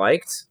really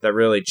liked, that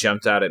really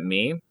jumped out at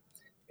me,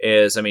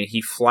 is,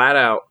 he flat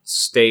out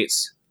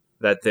states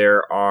that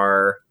there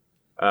are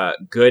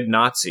good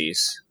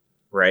Nazis,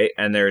 right?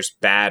 And there's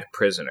bad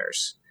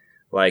prisoners.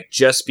 Like,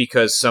 just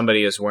because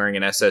somebody is wearing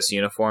an SS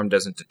uniform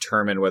doesn't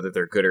determine whether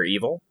they're good or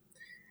evil.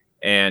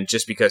 And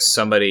just because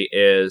somebody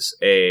is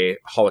a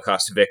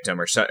Holocaust victim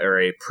or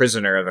a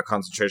prisoner of a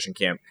concentration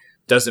camp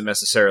doesn't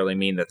necessarily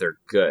mean that they're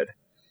good.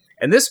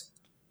 And this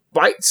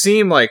might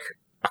seem like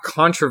a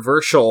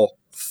controversial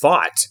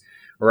thought,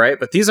 right?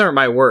 But these aren't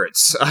my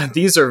words.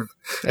 These are...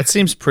 That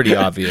seems pretty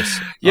obvious,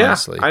 yeah,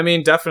 honestly.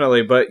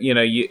 Definitely. But,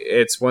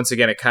 it's, once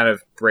again, it kind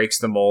of breaks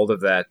the mold of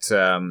that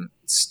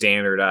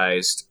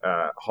standardized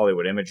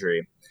Hollywood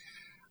imagery.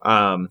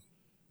 But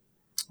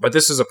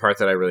this is a part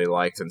that I really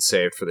liked and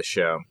saved for the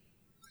show.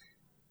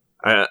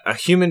 A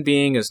human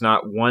being is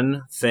not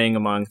one thing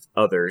among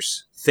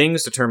others.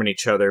 Things determine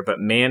each other, but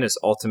man is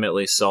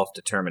ultimately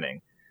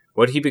self-determining.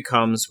 What he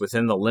becomes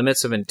within the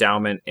limits of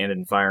endowment and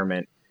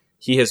environment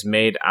he has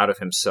made out of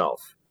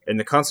himself. In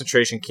the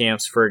concentration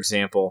camps, for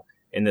example,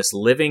 in this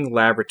living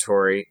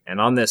laboratory and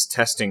on this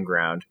testing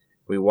ground,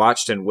 we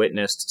watched and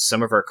witnessed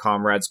some of our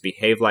comrades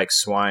behave like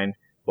swine,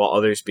 while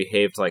others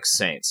behaved like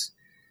saints.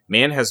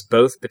 Man has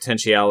both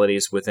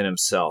potentialities within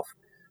himself.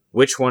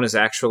 Which one is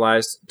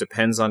actualized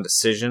depends on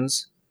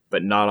decisions,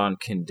 but not on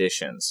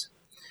conditions.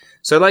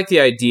 So I like the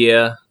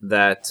idea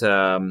that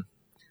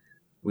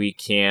we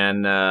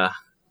can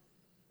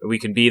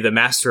be the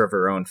master of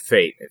our own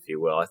fate, if you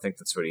will. I think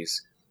that's what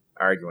he's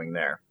arguing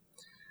there.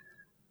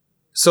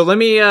 So let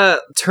me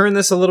turn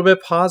this a little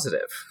bit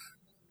positive.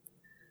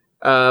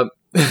 All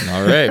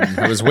right,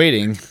 I was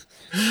waiting.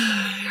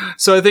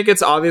 So I think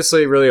it's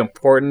obviously really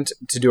important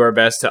to do our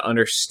best to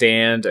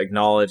understand,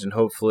 acknowledge, and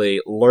hopefully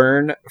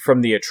learn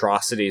from the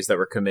atrocities that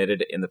were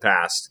committed in the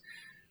past.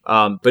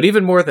 But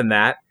even more than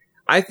that,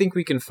 I think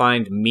we can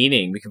find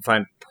meaning, we can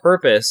find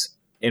purpose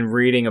in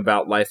reading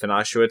about life in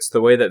Auschwitz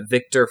the way that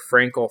Viktor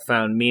Frankl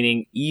found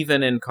meaning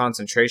even in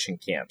concentration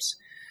camps.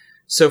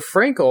 So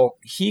Frankl,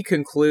 he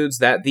concludes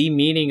that the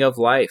meaning of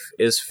life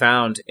is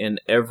found in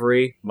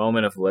every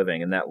moment of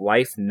living, and that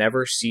life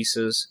never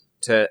ceases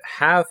to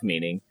have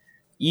meaning,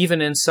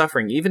 even in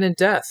suffering, even in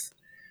death.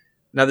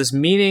 Now, this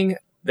meaning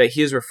that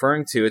he is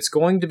referring to, it's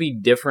going to be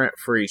different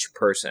for each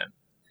person.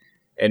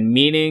 And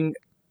meaning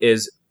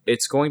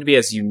it's going to be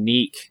as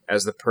unique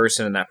as the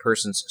person and that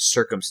person's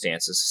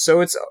circumstances. So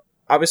it's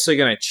obviously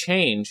going to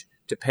change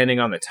depending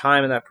on the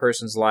time in that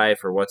person's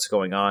life or what's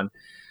going on.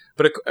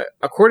 But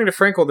according to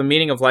Frankl, the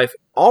meaning of life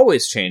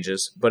always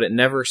changes, but it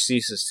never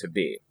ceases to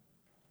be.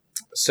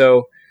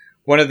 So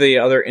one of the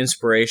other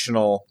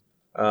inspirational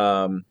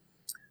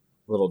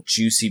little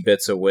juicy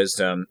bits of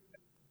wisdom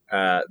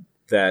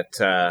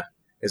that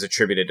is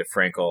attributed to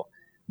Frankl,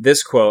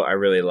 this quote I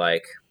really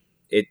like.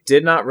 It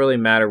did not really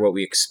matter what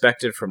we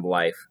expected from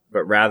life,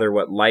 but rather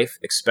what life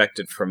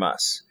expected from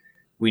us.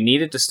 We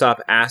needed to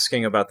stop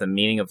asking about the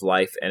meaning of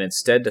life and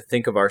instead to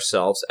think of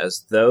ourselves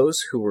as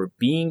those who were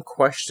being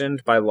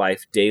questioned by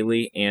life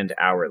daily and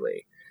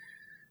hourly.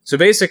 So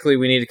basically,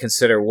 we need to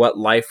consider what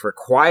life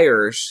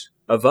requires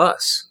of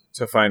us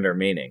to find our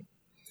meaning.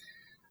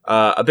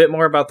 A bit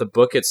more about the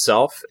book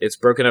itself. It's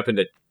broken up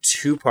into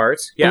 2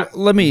 parts. Yeah.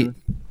 Well,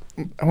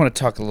 I want to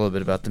talk a little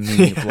bit about the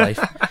meaning of life.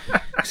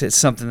 It's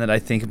something that I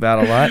think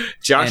about a lot.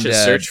 Josh's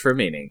search for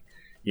meaning.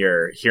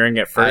 You're hearing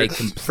it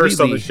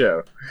first on the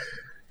show.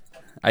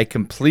 I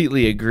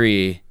completely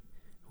agree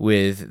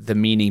with the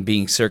meaning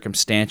being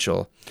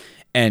circumstantial.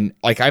 And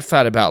I've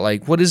thought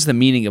about what is the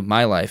meaning of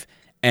my life?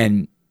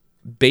 And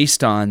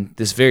based on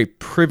this very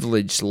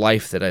privileged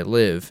life that I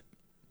live,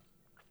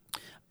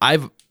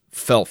 I've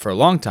felt for a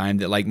long time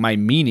that my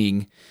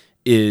meaning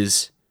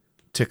is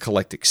to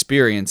collect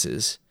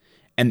experiences.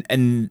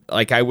 And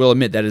I will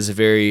admit that is a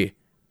very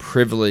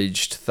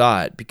privileged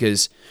thought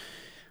because,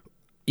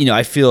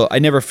 I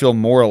never feel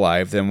more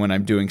alive than when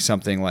I'm doing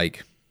something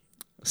like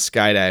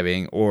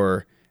skydiving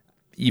or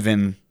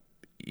even,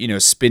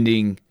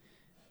 spending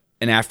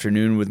an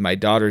afternoon with my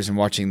daughters and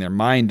watching their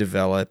mind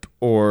develop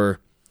or,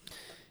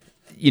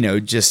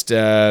 just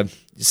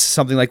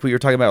something like we were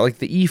talking about,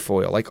 the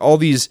e-foil, all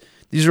these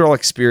are all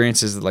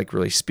experiences that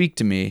really speak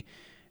to me,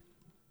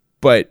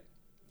 but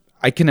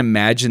I can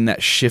imagine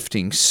that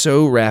shifting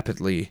so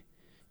rapidly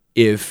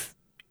if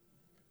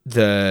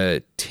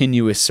the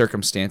tenuous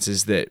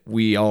circumstances that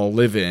we all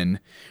live in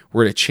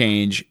were to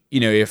change.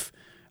 If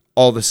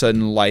all of a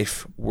sudden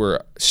life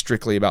were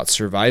strictly about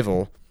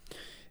survival,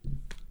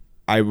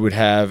 I would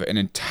have an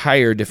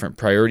entire different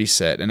priority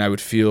set, and I would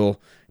feel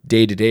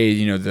day to day,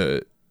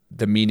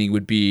 the meaning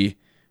would be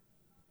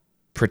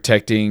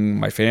protecting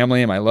my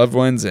family and my loved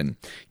ones and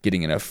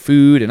getting enough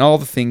food and all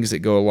the things that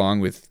go along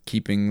with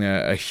keeping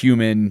a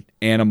human,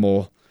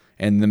 animal,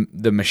 and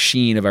the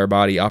machine of our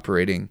body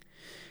operating.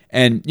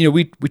 And,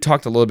 we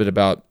talked a little bit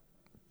about,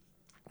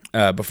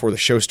 before the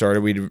show started,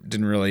 we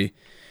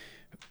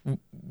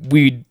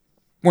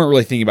weren't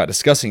really thinking about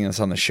discussing this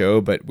on the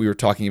show, but we were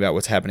talking about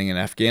what's happening in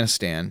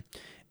Afghanistan.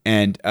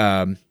 And,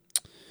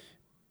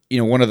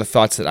 one of the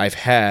thoughts that I've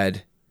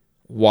had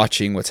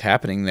watching what's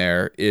happening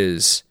there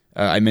is,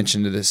 I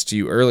mentioned this to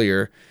you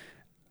earlier,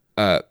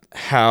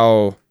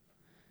 how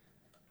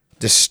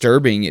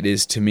disturbing it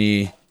is to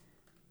me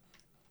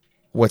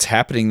what's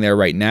happening there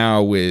right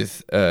now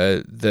with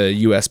the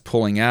U.S.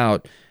 pulling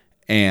out.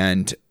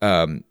 And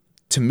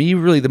to me,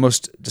 really the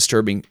most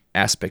disturbing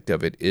aspect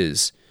of it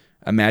is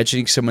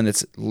imagining someone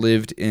that's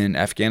lived in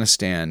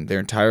Afghanistan their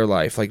entire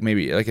life,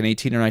 maybe an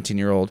 18 or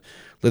 19-year-old,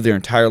 lived their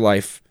entire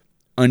life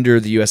under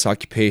the U.S.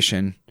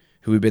 occupation,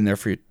 who have been there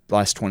for the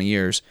last 20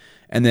 years.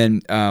 And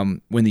then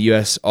when the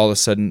U.S. all of a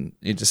sudden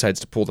it decides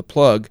to pull the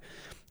plug,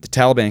 the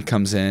Taliban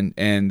comes in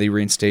and they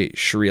reinstate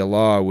Sharia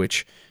law,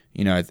 which,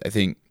 I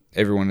think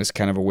everyone is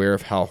kind of aware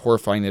of how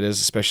horrifying that is,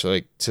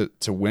 especially to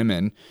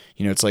women.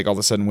 It's all of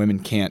a sudden women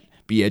can't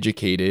be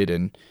educated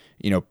and,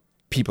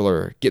 people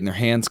are getting their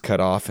hands cut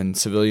off and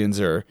civilians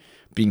are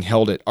being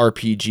held at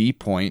RPG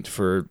point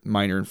for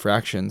minor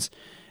infractions.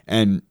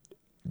 And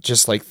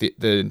just the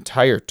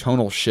entire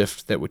tonal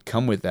shift that would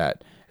come with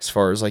that as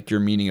far as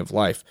your meaning of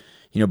life.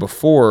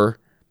 Before,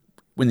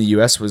 when the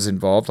U.S. was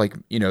involved,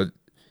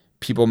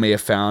 people may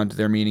have found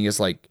their meaning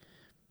as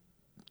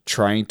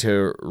trying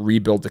to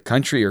rebuild the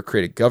country or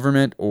create a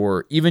government,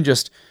 or even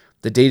just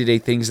the day-to-day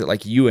things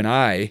that you and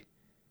I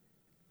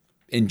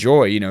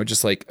enjoy,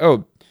 just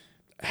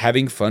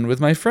having fun with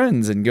my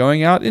friends and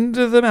going out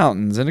into the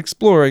mountains and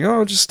exploring.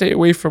 Oh, just stay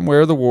away from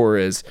where the war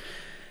is.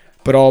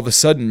 But all of a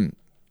sudden,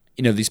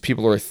 these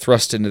people are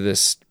thrust into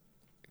this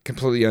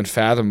completely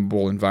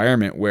unfathomable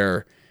environment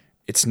where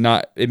it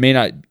may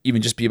not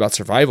even just be about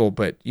survival,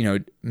 but,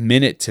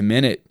 minute to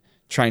minute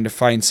trying to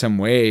find some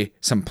way,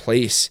 some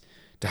place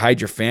to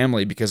hide your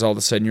family because all of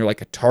a sudden you're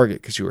like a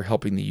target because you were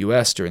helping the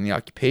U.S. during the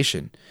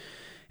occupation.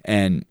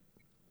 And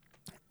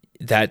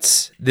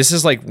this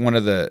is one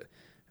of the,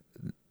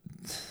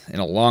 in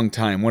a long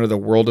time, one of the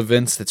world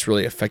events that's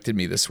really affected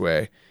me this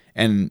way.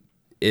 And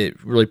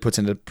it really puts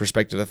into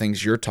perspective the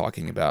things you're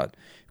talking about,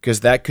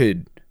 because that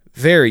could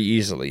very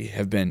easily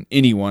have been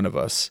any one of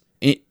us.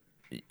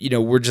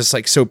 We're just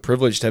like so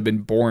privileged to have been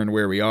born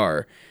where we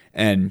are.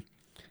 And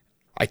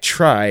I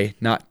try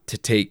not to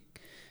take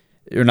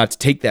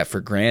that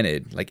for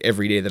granted, like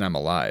every day that I'm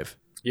alive.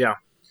 Yeah.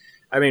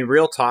 I mean,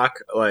 real talk,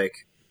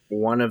 like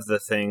one of the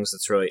things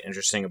that's really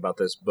interesting about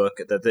this book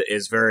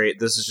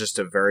this is just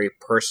a very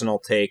personal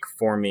take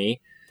for me,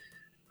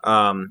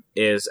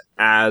 is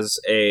as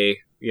a,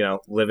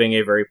 living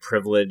a very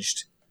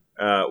privileged,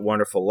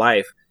 wonderful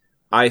life,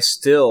 I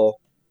still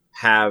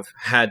have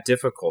had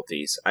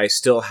difficulties. I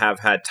still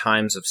have had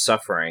times of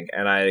suffering,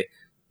 and I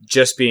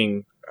just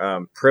being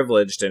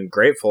privileged and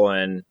grateful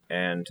and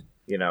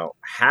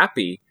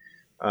happy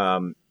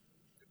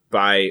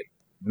by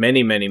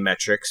many, many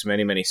metrics,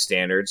 many, many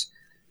standards,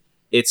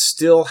 it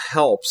still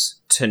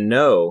helps to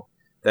know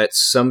that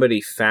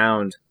somebody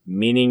found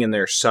meaning in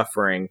their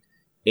suffering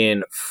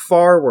in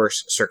far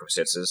worse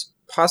circumstances,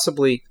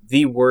 possibly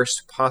the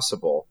worst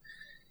possible.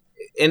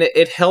 And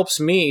it helps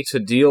me to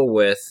deal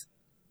with,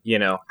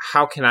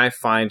 how can I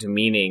find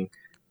meaning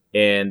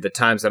in the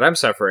times that I'm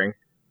suffering?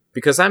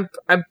 Because I'm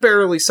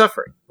barely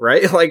suffering,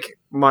 right? Like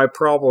my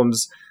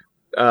problems,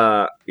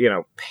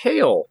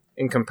 pale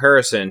in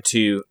comparison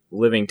to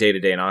living day to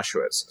day in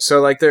Auschwitz.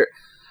 So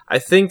I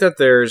think that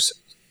there's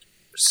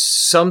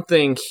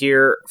something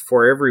here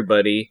for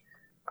everybody.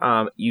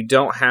 You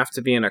don't have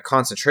to be in a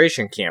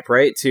concentration camp,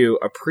 right, to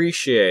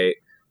appreciate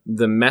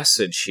the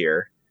message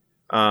here.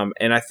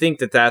 And I think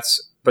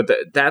that's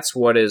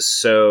what is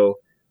so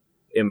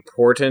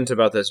important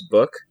about this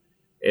book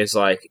is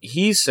like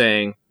he's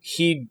saying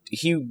he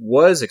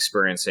was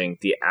experiencing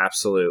the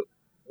absolute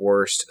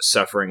worst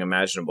suffering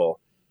imaginable,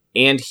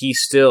 and he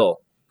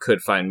still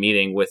could find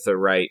meaning with the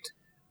right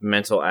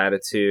mental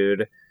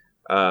attitude,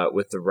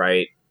 with the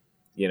right,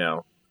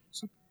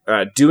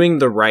 doing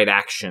the right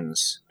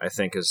actions, I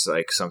think is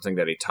like something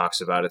that he talks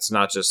about. It's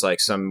not just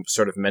like some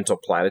sort of mental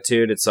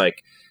platitude. It's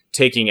like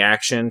taking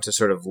action to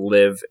sort of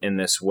live in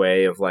this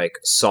way of like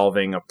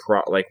solving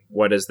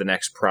what is the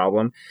next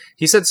problem.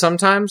 He said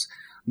sometimes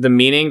the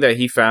meaning that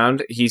he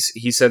found, he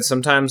said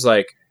sometimes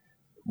like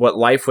what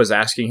life was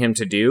asking him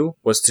to do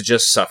was to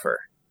just suffer,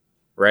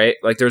 right?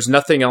 Like there's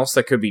nothing else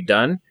that could be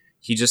done.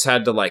 He just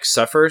had to like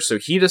suffer. So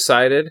he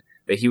decided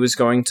that he was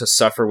going to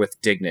suffer with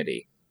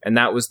dignity. And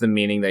that was the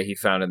meaning that he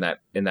found in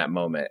that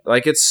moment.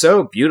 Like it's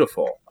so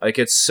beautiful. Like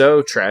it's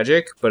so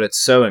tragic, but it's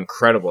so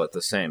incredible at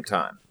the same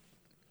time.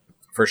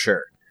 For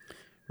sure.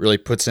 Really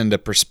puts into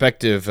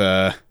perspective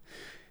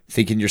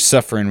thinking you're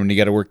suffering when you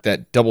got to work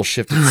that double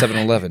shift at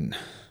 7-Eleven.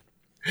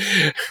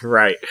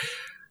 Right.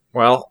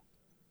 Well,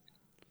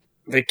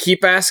 they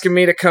keep asking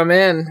me to come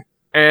in,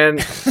 and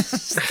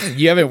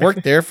you haven't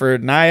worked there for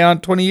nigh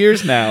on 20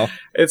 years now.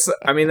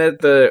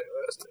 The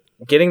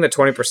getting the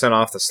 20%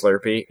 off the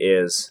Slurpee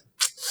is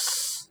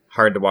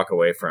hard to walk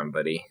away from,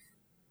 buddy.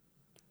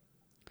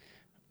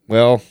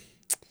 Well,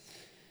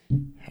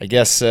 I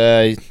guess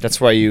that's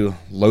why you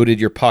loaded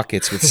your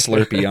pockets with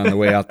Slurpee on the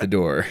way out the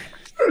door.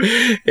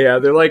 Yeah,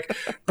 they're like,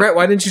 Brett,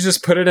 why didn't you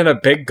just put it in a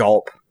big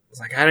gulp? I was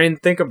like, I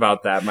didn't think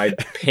about that. My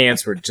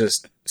pants were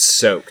just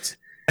soaked,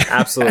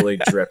 absolutely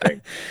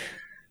dripping.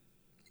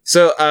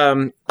 So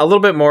a little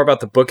bit more about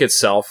the book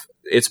itself.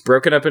 It's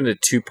broken up into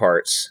two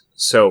parts.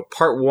 So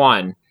part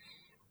one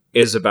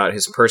is about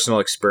his personal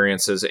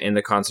experiences in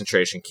the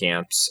concentration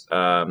camps.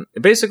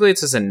 Basically,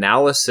 it's his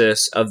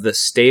analysis of the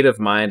state of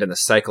mind and the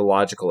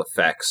psychological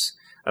effects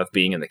of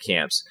being in the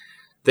camps.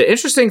 The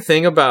interesting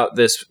thing about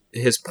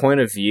his point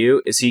of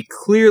view is he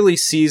clearly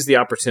sees the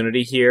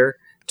opportunity here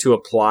to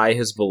apply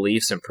his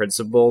beliefs and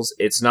principles.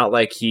 It's not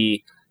like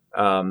he,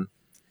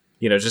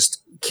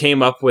 just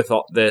came up with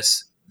all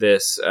this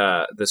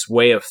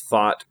way of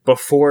thought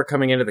before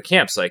coming into the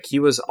camps. Like he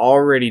was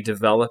already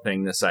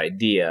developing this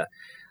idea,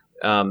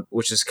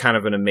 which is kind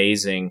of an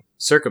amazing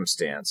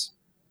circumstance.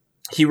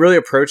 He really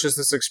approaches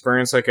this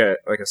experience like a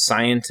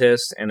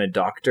scientist and a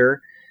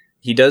doctor.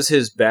 He does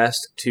his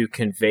best to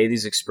convey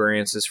these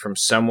experiences from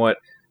somewhat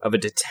of a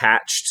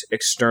detached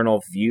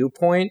external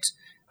viewpoint.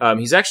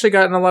 He's actually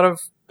gotten a lot of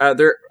I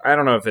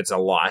don't know if it's a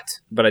lot,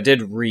 but I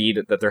did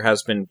read that there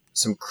has been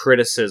some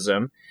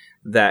criticism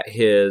that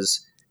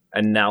his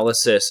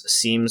analysis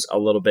seems a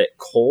little bit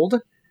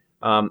cold.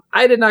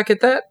 I did not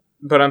get that,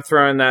 but I'm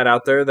throwing that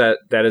out there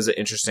that is an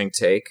interesting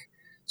take.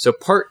 So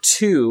part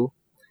two,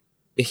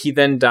 he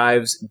then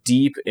dives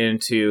deep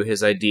into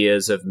his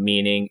ideas of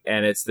meaning,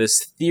 and it's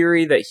this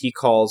theory that he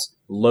calls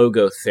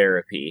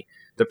logotherapy.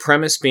 The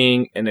premise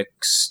being an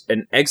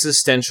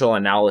existential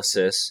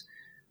analysis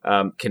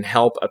can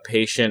help a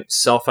patient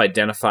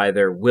self-identify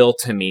their will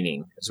to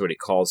meaning, is what he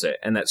calls it,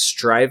 and that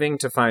striving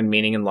to find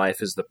meaning in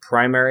life is the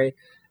primary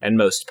and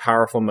most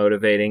powerful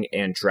motivating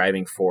and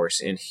driving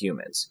force in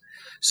humans.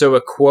 So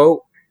a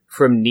quote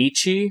from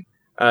Nietzsche,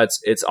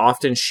 it's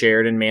often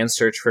shared in Man's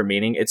Search for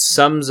Meaning. It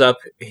sums up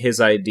his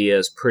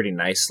ideas pretty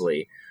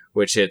nicely,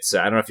 which I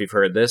don't know if you've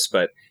heard this,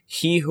 but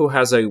he who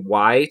has a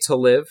why to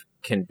live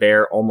can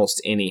bear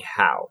almost any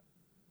how.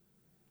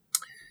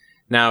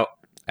 Now,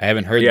 I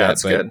haven't heard yeah, that,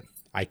 it's but good.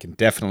 I can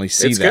definitely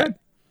see It's that. good.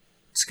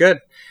 It's good.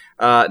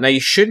 Now, you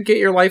shouldn't get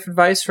your life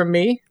advice from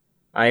me.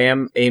 I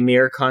am a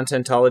mere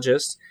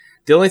contentologist.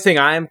 The only thing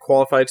I am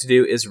qualified to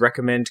do is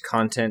recommend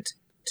content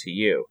to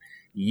you.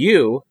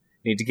 You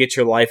need to get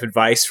your life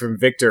advice from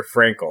Viktor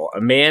Frankl,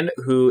 a man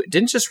who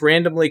didn't just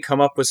randomly come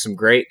up with some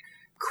great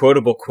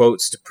quotable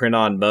quotes to print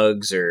on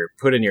mugs or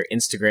put in your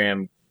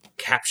Instagram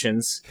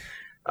captions.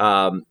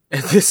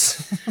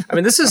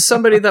 This is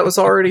somebody that was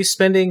already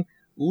spending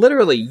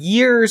literally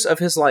years of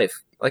his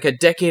life, like a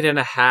decade and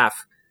a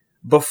half,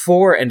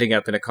 before ending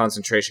up in a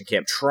concentration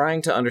camp,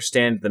 trying to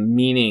understand the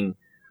meaning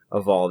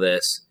of all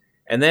this.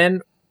 And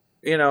then,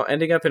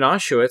 ending up in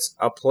Auschwitz,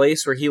 a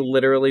place where he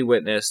literally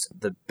witnessed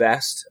the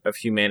best of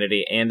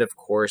humanity and, of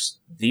course,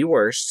 the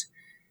worst.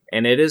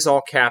 And it is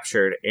all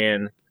captured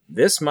in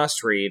this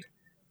must-read,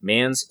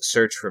 Man's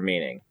Search for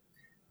Meaning.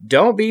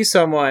 Don't be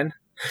someone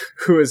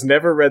who has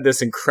never read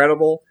this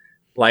incredible,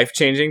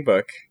 life-changing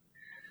book.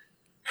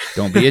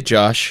 Don't be a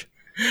Josh.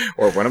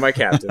 Or one of my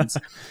captains.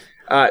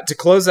 To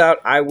close out,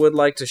 I would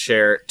like to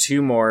share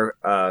two more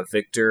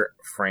Viktor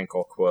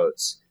Frankl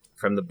quotes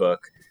from the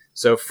book.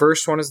 So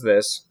first one is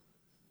this.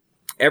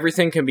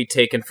 Everything can be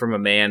taken from a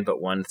man but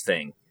one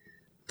thing.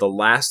 The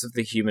last of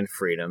the human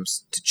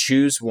freedoms, to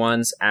choose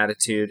one's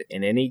attitude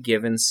in any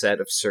given set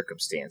of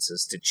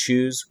circumstances, to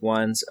choose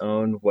one's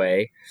own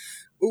way.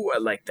 Ooh, I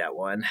like that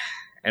one.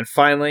 And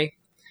finally,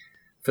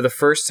 for the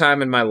first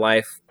time in my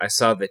life, I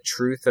saw the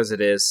truth as it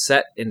is,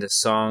 set into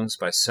songs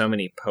by so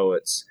many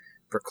poets,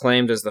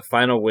 proclaimed as the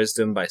final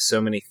wisdom by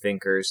so many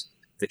thinkers,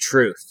 the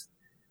truth,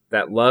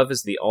 that love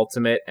is the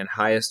ultimate and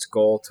highest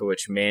goal to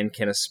which man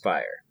can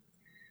aspire.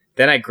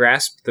 Then I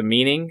grasped the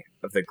meaning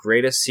of the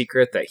greatest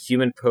secret that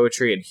human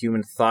poetry and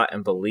human thought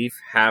and belief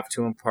have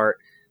to impart.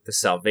 The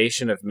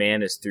salvation of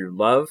man is through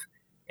love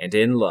and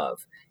in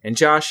love. And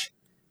Josh,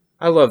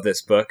 I love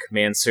this book,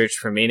 Man's Search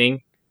for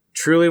Meaning.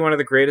 Truly one of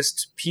the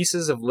greatest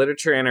pieces of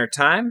literature in our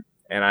time,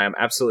 and I am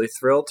absolutely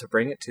thrilled to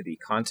bring it to the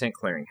Content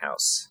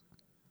Clearinghouse.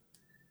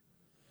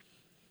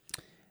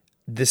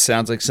 This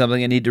sounds like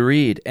something I need to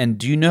read. And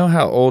do you know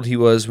how old he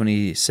was when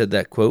he said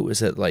that quote?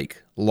 Was it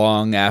like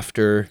long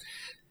after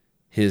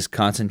his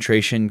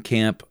concentration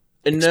camp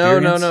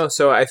experience? No.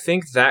 So I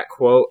think that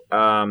quote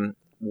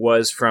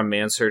was from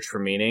Man's Search for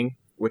Meaning,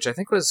 which I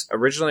think was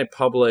originally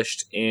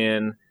published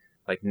in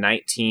like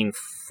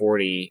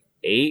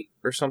 1948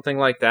 or something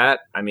like that.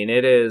 I mean,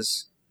 it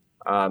is.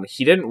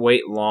 He didn't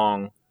wait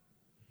long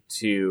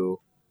to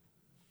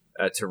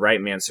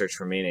write Man's Search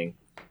for Meaning.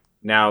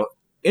 Now,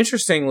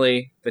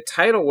 interestingly, the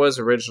title was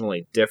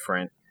originally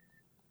different.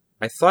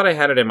 I thought I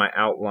had it in my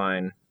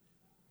outline,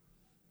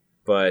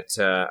 but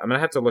I'm going to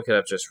have to look it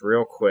up just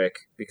real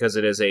quick because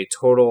it is a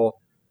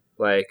total,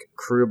 like,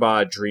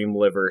 Kruba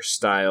Dreamliver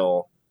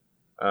style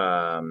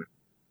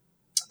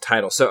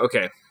title. So,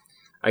 okay,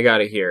 I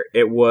got it here.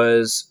 It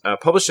was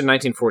published in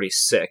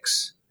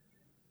 1946,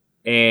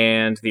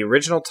 and the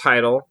original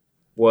title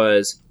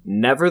was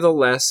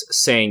Nevertheless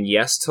Saying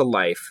Yes to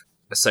Life,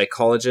 a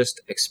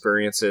Psychologist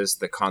Experiences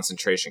the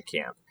Concentration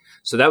Camp.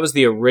 So that was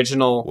the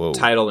original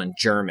title in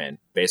German,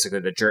 basically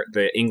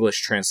the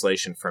English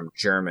translation from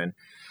German.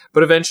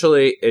 But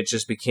eventually, it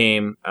just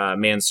became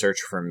Man's Search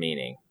for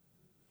Meaning,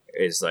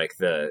 is like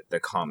the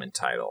common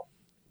title.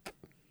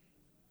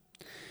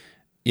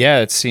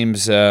 Yeah, it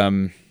seems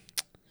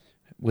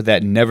with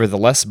that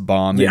nevertheless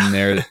bomb in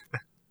there, it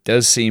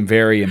does seem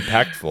very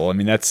impactful. I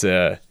mean,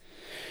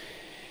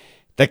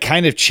 that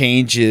kind of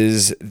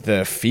changes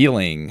the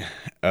feeling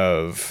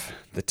of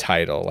the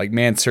title. Like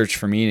Man's Search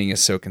for Meaning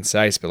is so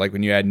concise, but like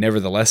when you add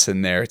nevertheless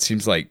in there, it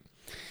seems like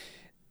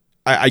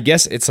I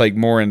guess it's like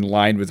more in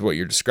line with what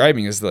you're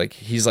describing, is like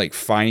he's like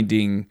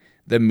finding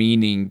the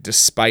meaning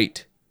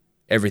despite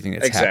everything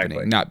that's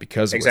happening, not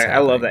because of what's happening. I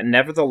love that.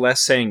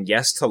 Nevertheless saying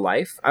yes to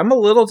life. I'm a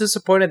little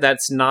disappointed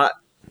that's not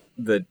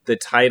the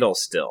title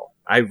still.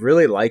 I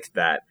really like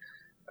that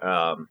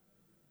that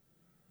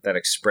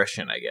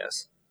expression, I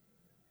guess.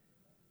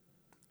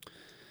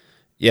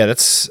 Yeah,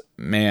 this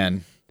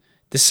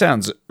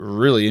sounds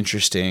really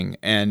interesting,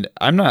 and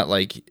I'm not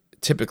like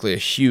typically a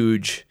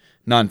huge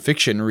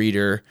nonfiction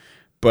reader,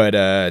 but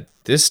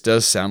this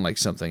does sound like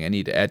something I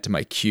need to add to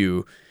my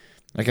queue.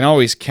 I can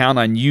always count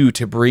on you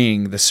to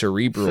bring the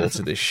cerebral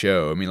to this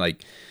show. I mean,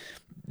 like,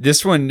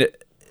 this one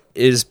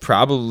is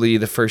probably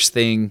the first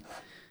thing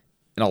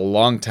in a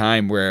long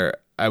time where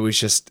I was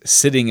just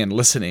sitting and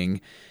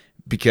listening,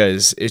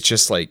 because it's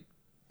just like,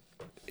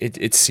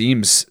 it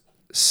seems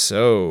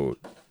so,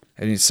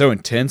 I mean, it's so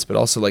intense, but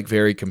also like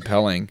very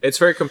compelling. It's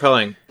very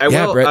compelling.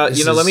 Brett,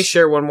 let me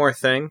share one more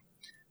thing.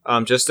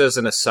 Just as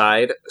an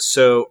aside,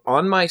 so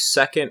on my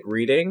second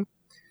reading,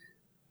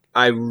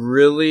 I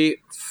really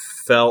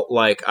felt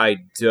like I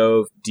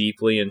dove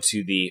deeply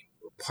into the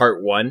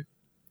part one.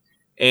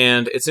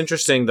 And it's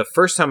interesting, the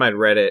first time I'd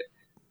read it,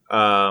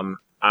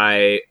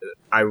 I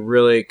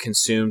really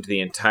consumed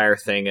the entire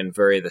thing in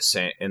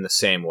the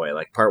same way.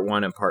 Like part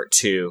one and part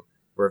two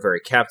were very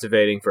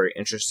captivating, very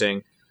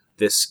interesting.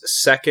 this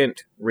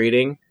second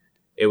reading,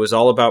 it was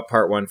all about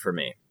part 1 for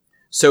me.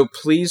 So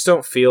please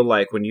don't feel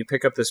like when you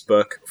pick up this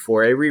book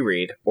for a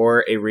reread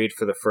or a read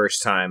for the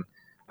first time,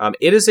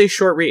 it is a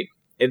short read.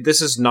 This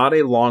is not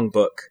a long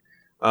book.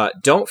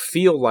 Don't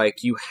feel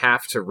like you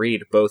have to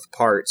read both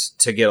parts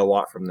to get a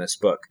lot from this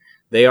book.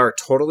 They are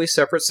totally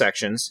separate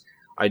sections.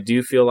 I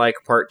do feel like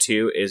part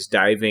 2 is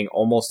diving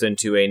almost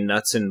into a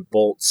nuts and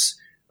bolts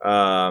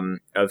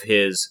of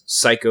his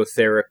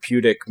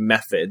psychotherapeutic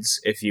methods,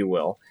 if you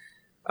will.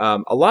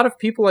 A lot of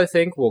people, I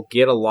think, will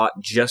get a lot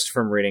just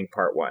from reading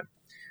part 1.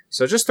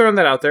 So just throwing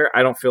that out there,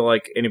 I don't feel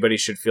like anybody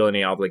should feel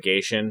any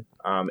obligation.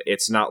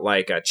 It's not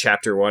like a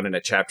chapter 1 and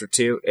a chapter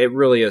 2. It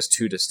really is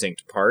 2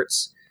 distinct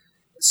parts.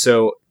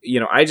 So,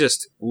 I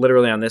just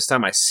literally on this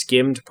time, I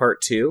skimmed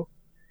part 2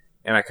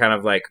 and I kind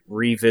of like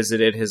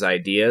revisited his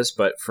ideas.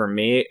 But for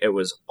me, it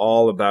was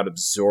all about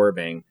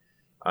absorbing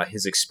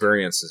his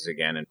experiences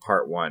again in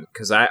part 1.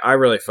 Because I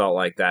really felt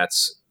like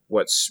that's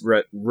what's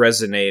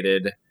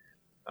resonated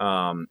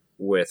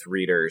with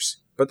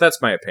readers. But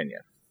that's my opinion.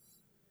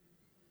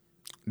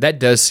 That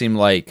does seem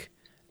like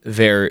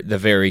the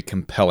very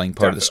compelling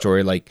part of the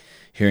story, like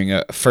hearing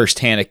a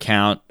firsthand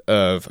account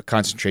of a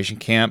concentration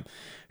camp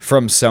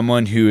from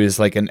someone who is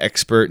like an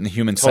expert in the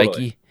human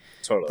psyche.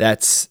 Totally.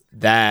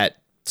 That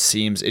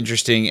seems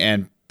interesting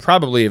and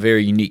probably a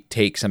very unique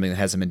take, something that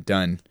hasn't been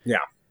done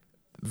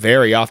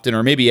very often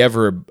or maybe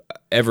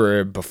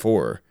ever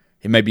before.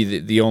 It might be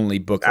the only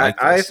book like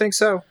this. I think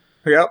so.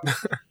 Yep.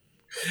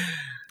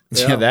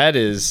 Yeah, that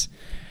is...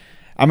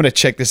 I'm going to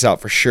check this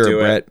out for sure,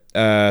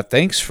 Brett.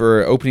 Thanks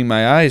for opening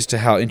my eyes to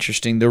how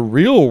interesting the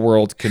real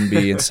world can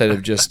be instead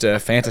of just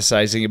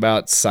fantasizing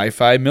about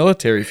sci-fi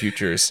military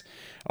futures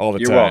all the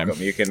time. You're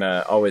welcome. You can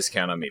always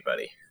count on me,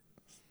 buddy.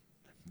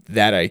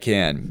 That I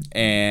can.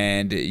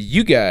 And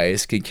you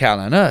guys can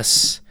count on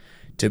us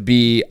to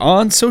be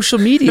on social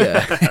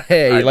media.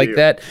 Hey, you like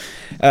that?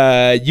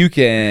 You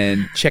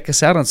can check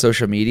us out on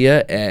social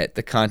media at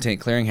The Content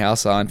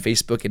Clearinghouse on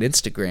Facebook and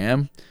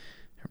Instagram.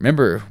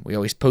 Remember, we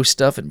always post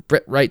stuff and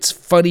Brett writes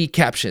funny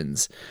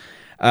captions.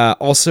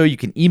 Also, you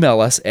can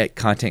email us at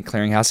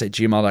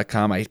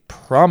contentclearinghouse@gmail.com. I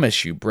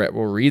promise you Brett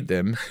will read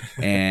them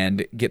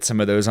and get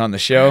some of those on the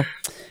show.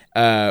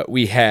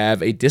 We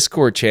have a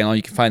Discord channel.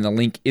 You can find the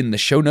link in the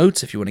show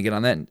notes if you want to get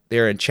on that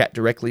there and chat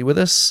directly with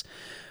us.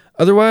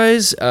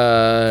 Otherwise,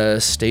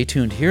 stay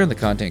tuned here in the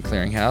Content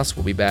Clearinghouse.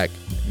 We'll be back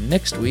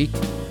next week,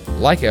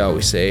 like I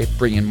always say,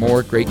 bringing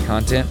more great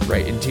content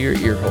right into your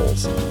ear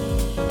holes.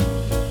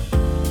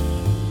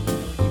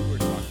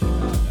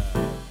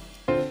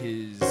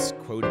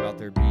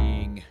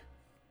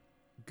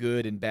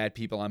 Good and bad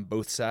people on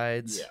both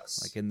sides,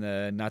 yes, like in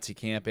the Nazi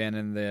camp and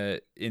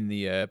in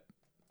the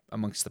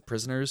amongst the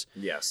prisoners.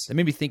 Yes, that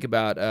made me think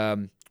about.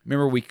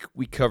 Remember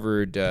we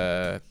covered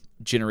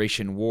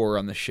Generation War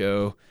on the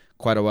show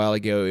quite a while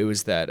ago. It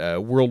was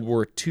that World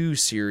War II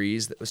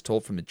series that was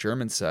told from the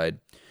German side.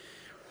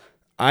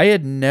 I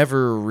had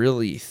never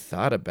really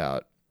thought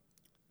about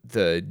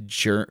the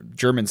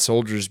German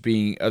soldiers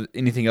being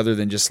anything other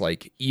than just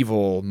like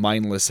evil,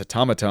 mindless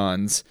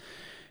automatons.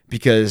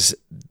 Because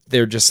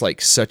they're just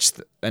like such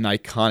an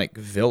iconic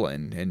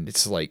villain, and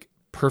it's like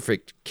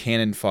perfect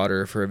cannon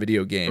fodder for a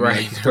video game.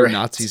 Right, you throw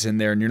Nazis in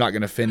there, and you're not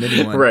going to offend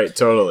anyone. Right,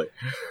 totally.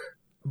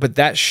 But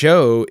that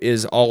show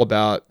is all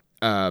about,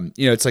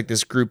 it's like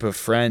this group of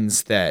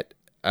friends that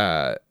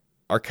are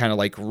kind of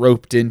like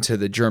roped into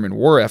the German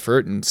war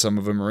effort, and some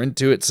of them are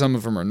into it, some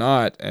of them are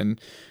not,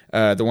 and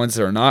the ones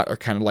that are not are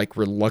kind of like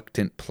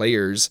reluctant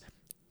players,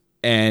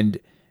 and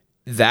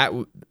that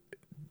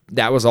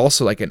was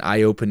also like an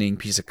eye-opening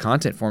piece of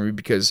content for me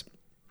because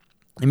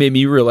it made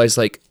me realize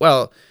like,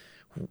 well,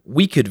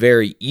 we could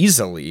very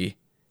easily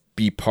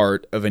be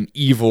part of an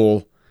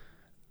evil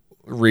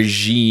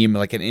regime,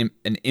 like an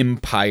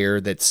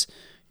empire that's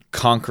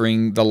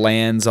conquering the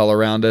lands all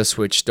around us,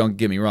 which don't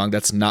get me wrong,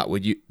 that's not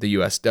what the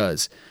U.S.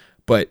 does.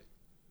 But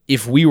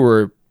if we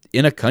were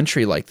in a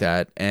country like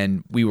that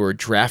and we were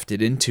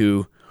drafted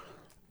into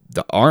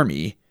the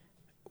army,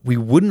 we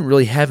wouldn't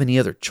really have any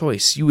other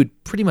choice. You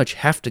would pretty much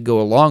have to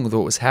go along with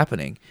what was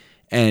happening.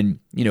 And,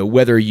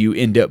 whether you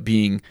end up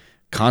being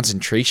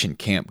concentration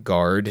camp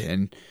guard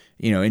and,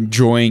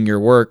 enjoying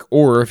your work,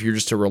 or if you're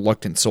just a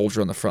reluctant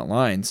soldier on the front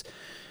lines,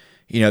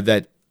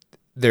 that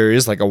there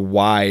is like a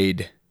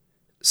wide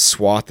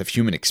swath of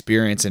human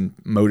experience and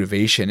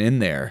motivation in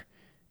there.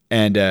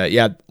 And,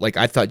 like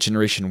I thought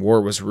Generation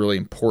War was a really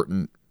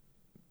important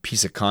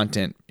piece of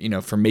content,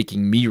 for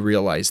making me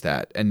realize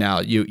that. And now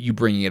you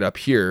bringing it up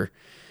here,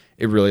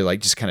 it really like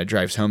just kind of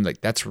drives home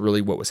like that's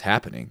really what was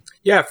happening.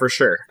 Yeah, for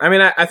sure. I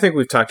mean, I think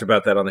we've talked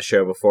about that on the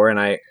show before, and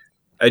I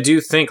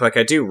do think, like,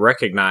 I do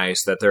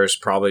recognize that there's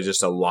probably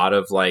just a lot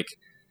of like,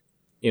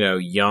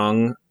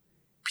 young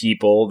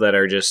people that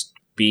are just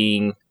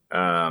being,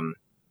 they're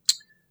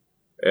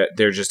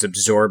just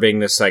absorbing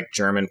this like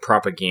German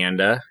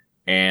propaganda,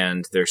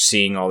 and they're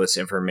seeing all this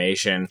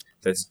information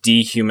that's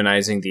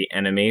dehumanizing the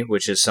enemy,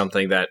 which is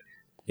something that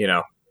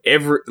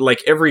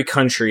every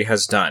country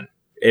has done.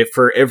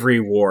 for every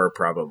war,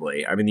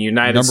 probably. I mean, the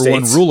United Number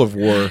States, one rule of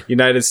war.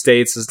 United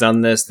States has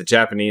done this. The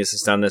Japanese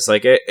has done this.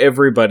 Like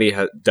everybody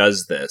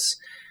does this.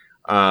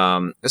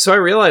 So I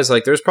realized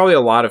like there's probably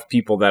a lot of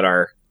people that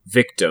are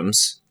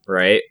victims,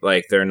 right?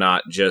 Like they're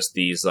not just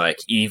these like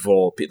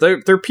evil.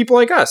 They're people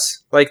like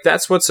us. Like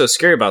that's what's so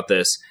scary about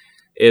this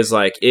is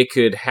like it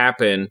could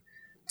happen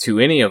to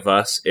any of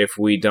us if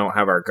we don't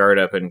have our guard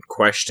up and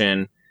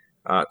question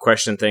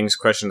things,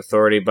 question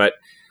authority. But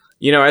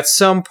you know, at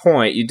some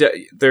point,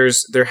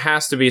 there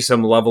has to be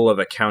some level of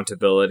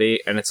accountability,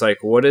 and it's like,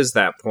 what is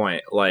that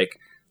point? Like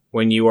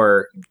when you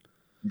are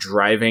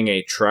driving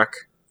a truck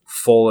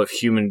full of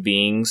human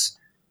beings,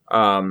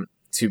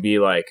 to be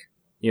like,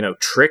 you know,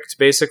 tricked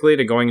basically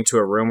to going into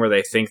a room where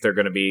they think they're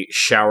going to be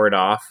showered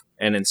off,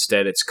 and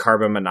instead it's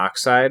carbon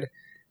monoxide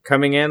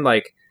coming in.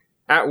 Like,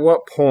 at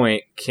what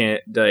point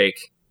do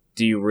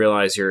you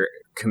realize you're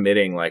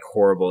committing like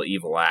horrible,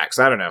 evil acts?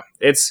 I don't know.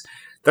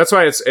 That's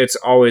why it's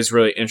always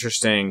really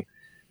interesting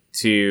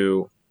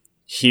to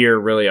hear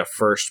really a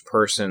first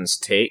person's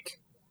take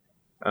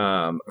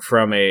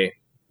from a,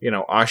 you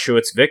know,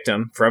 Auschwitz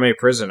victim, from a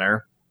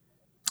prisoner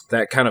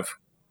that kind of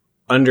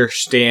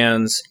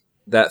understands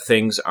that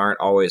things aren't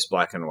always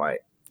black and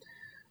white.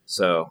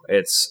 So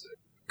it's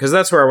because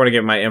that's where I want to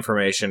get my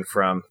information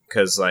from.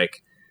 Because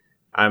like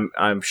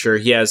I'm sure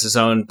he has his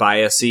own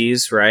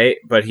biases, right?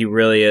 But he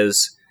really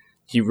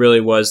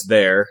was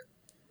there.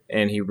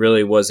 And he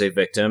really was a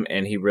victim,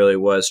 and he really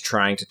was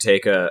trying to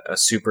take a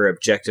super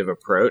objective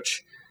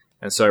approach.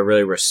 And so I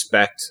really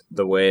respect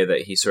the way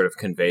that he sort of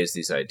conveys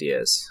these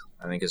ideas.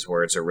 I think his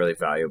words are really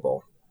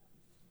valuable.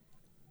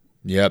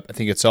 Yep, I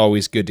think it's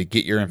always good to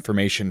get your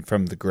information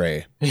from the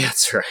gray. Yeah,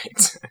 that's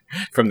right.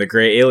 From the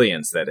gray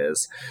aliens, that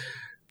is.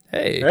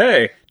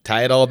 Hey.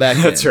 Tie it all back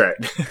in. That's right.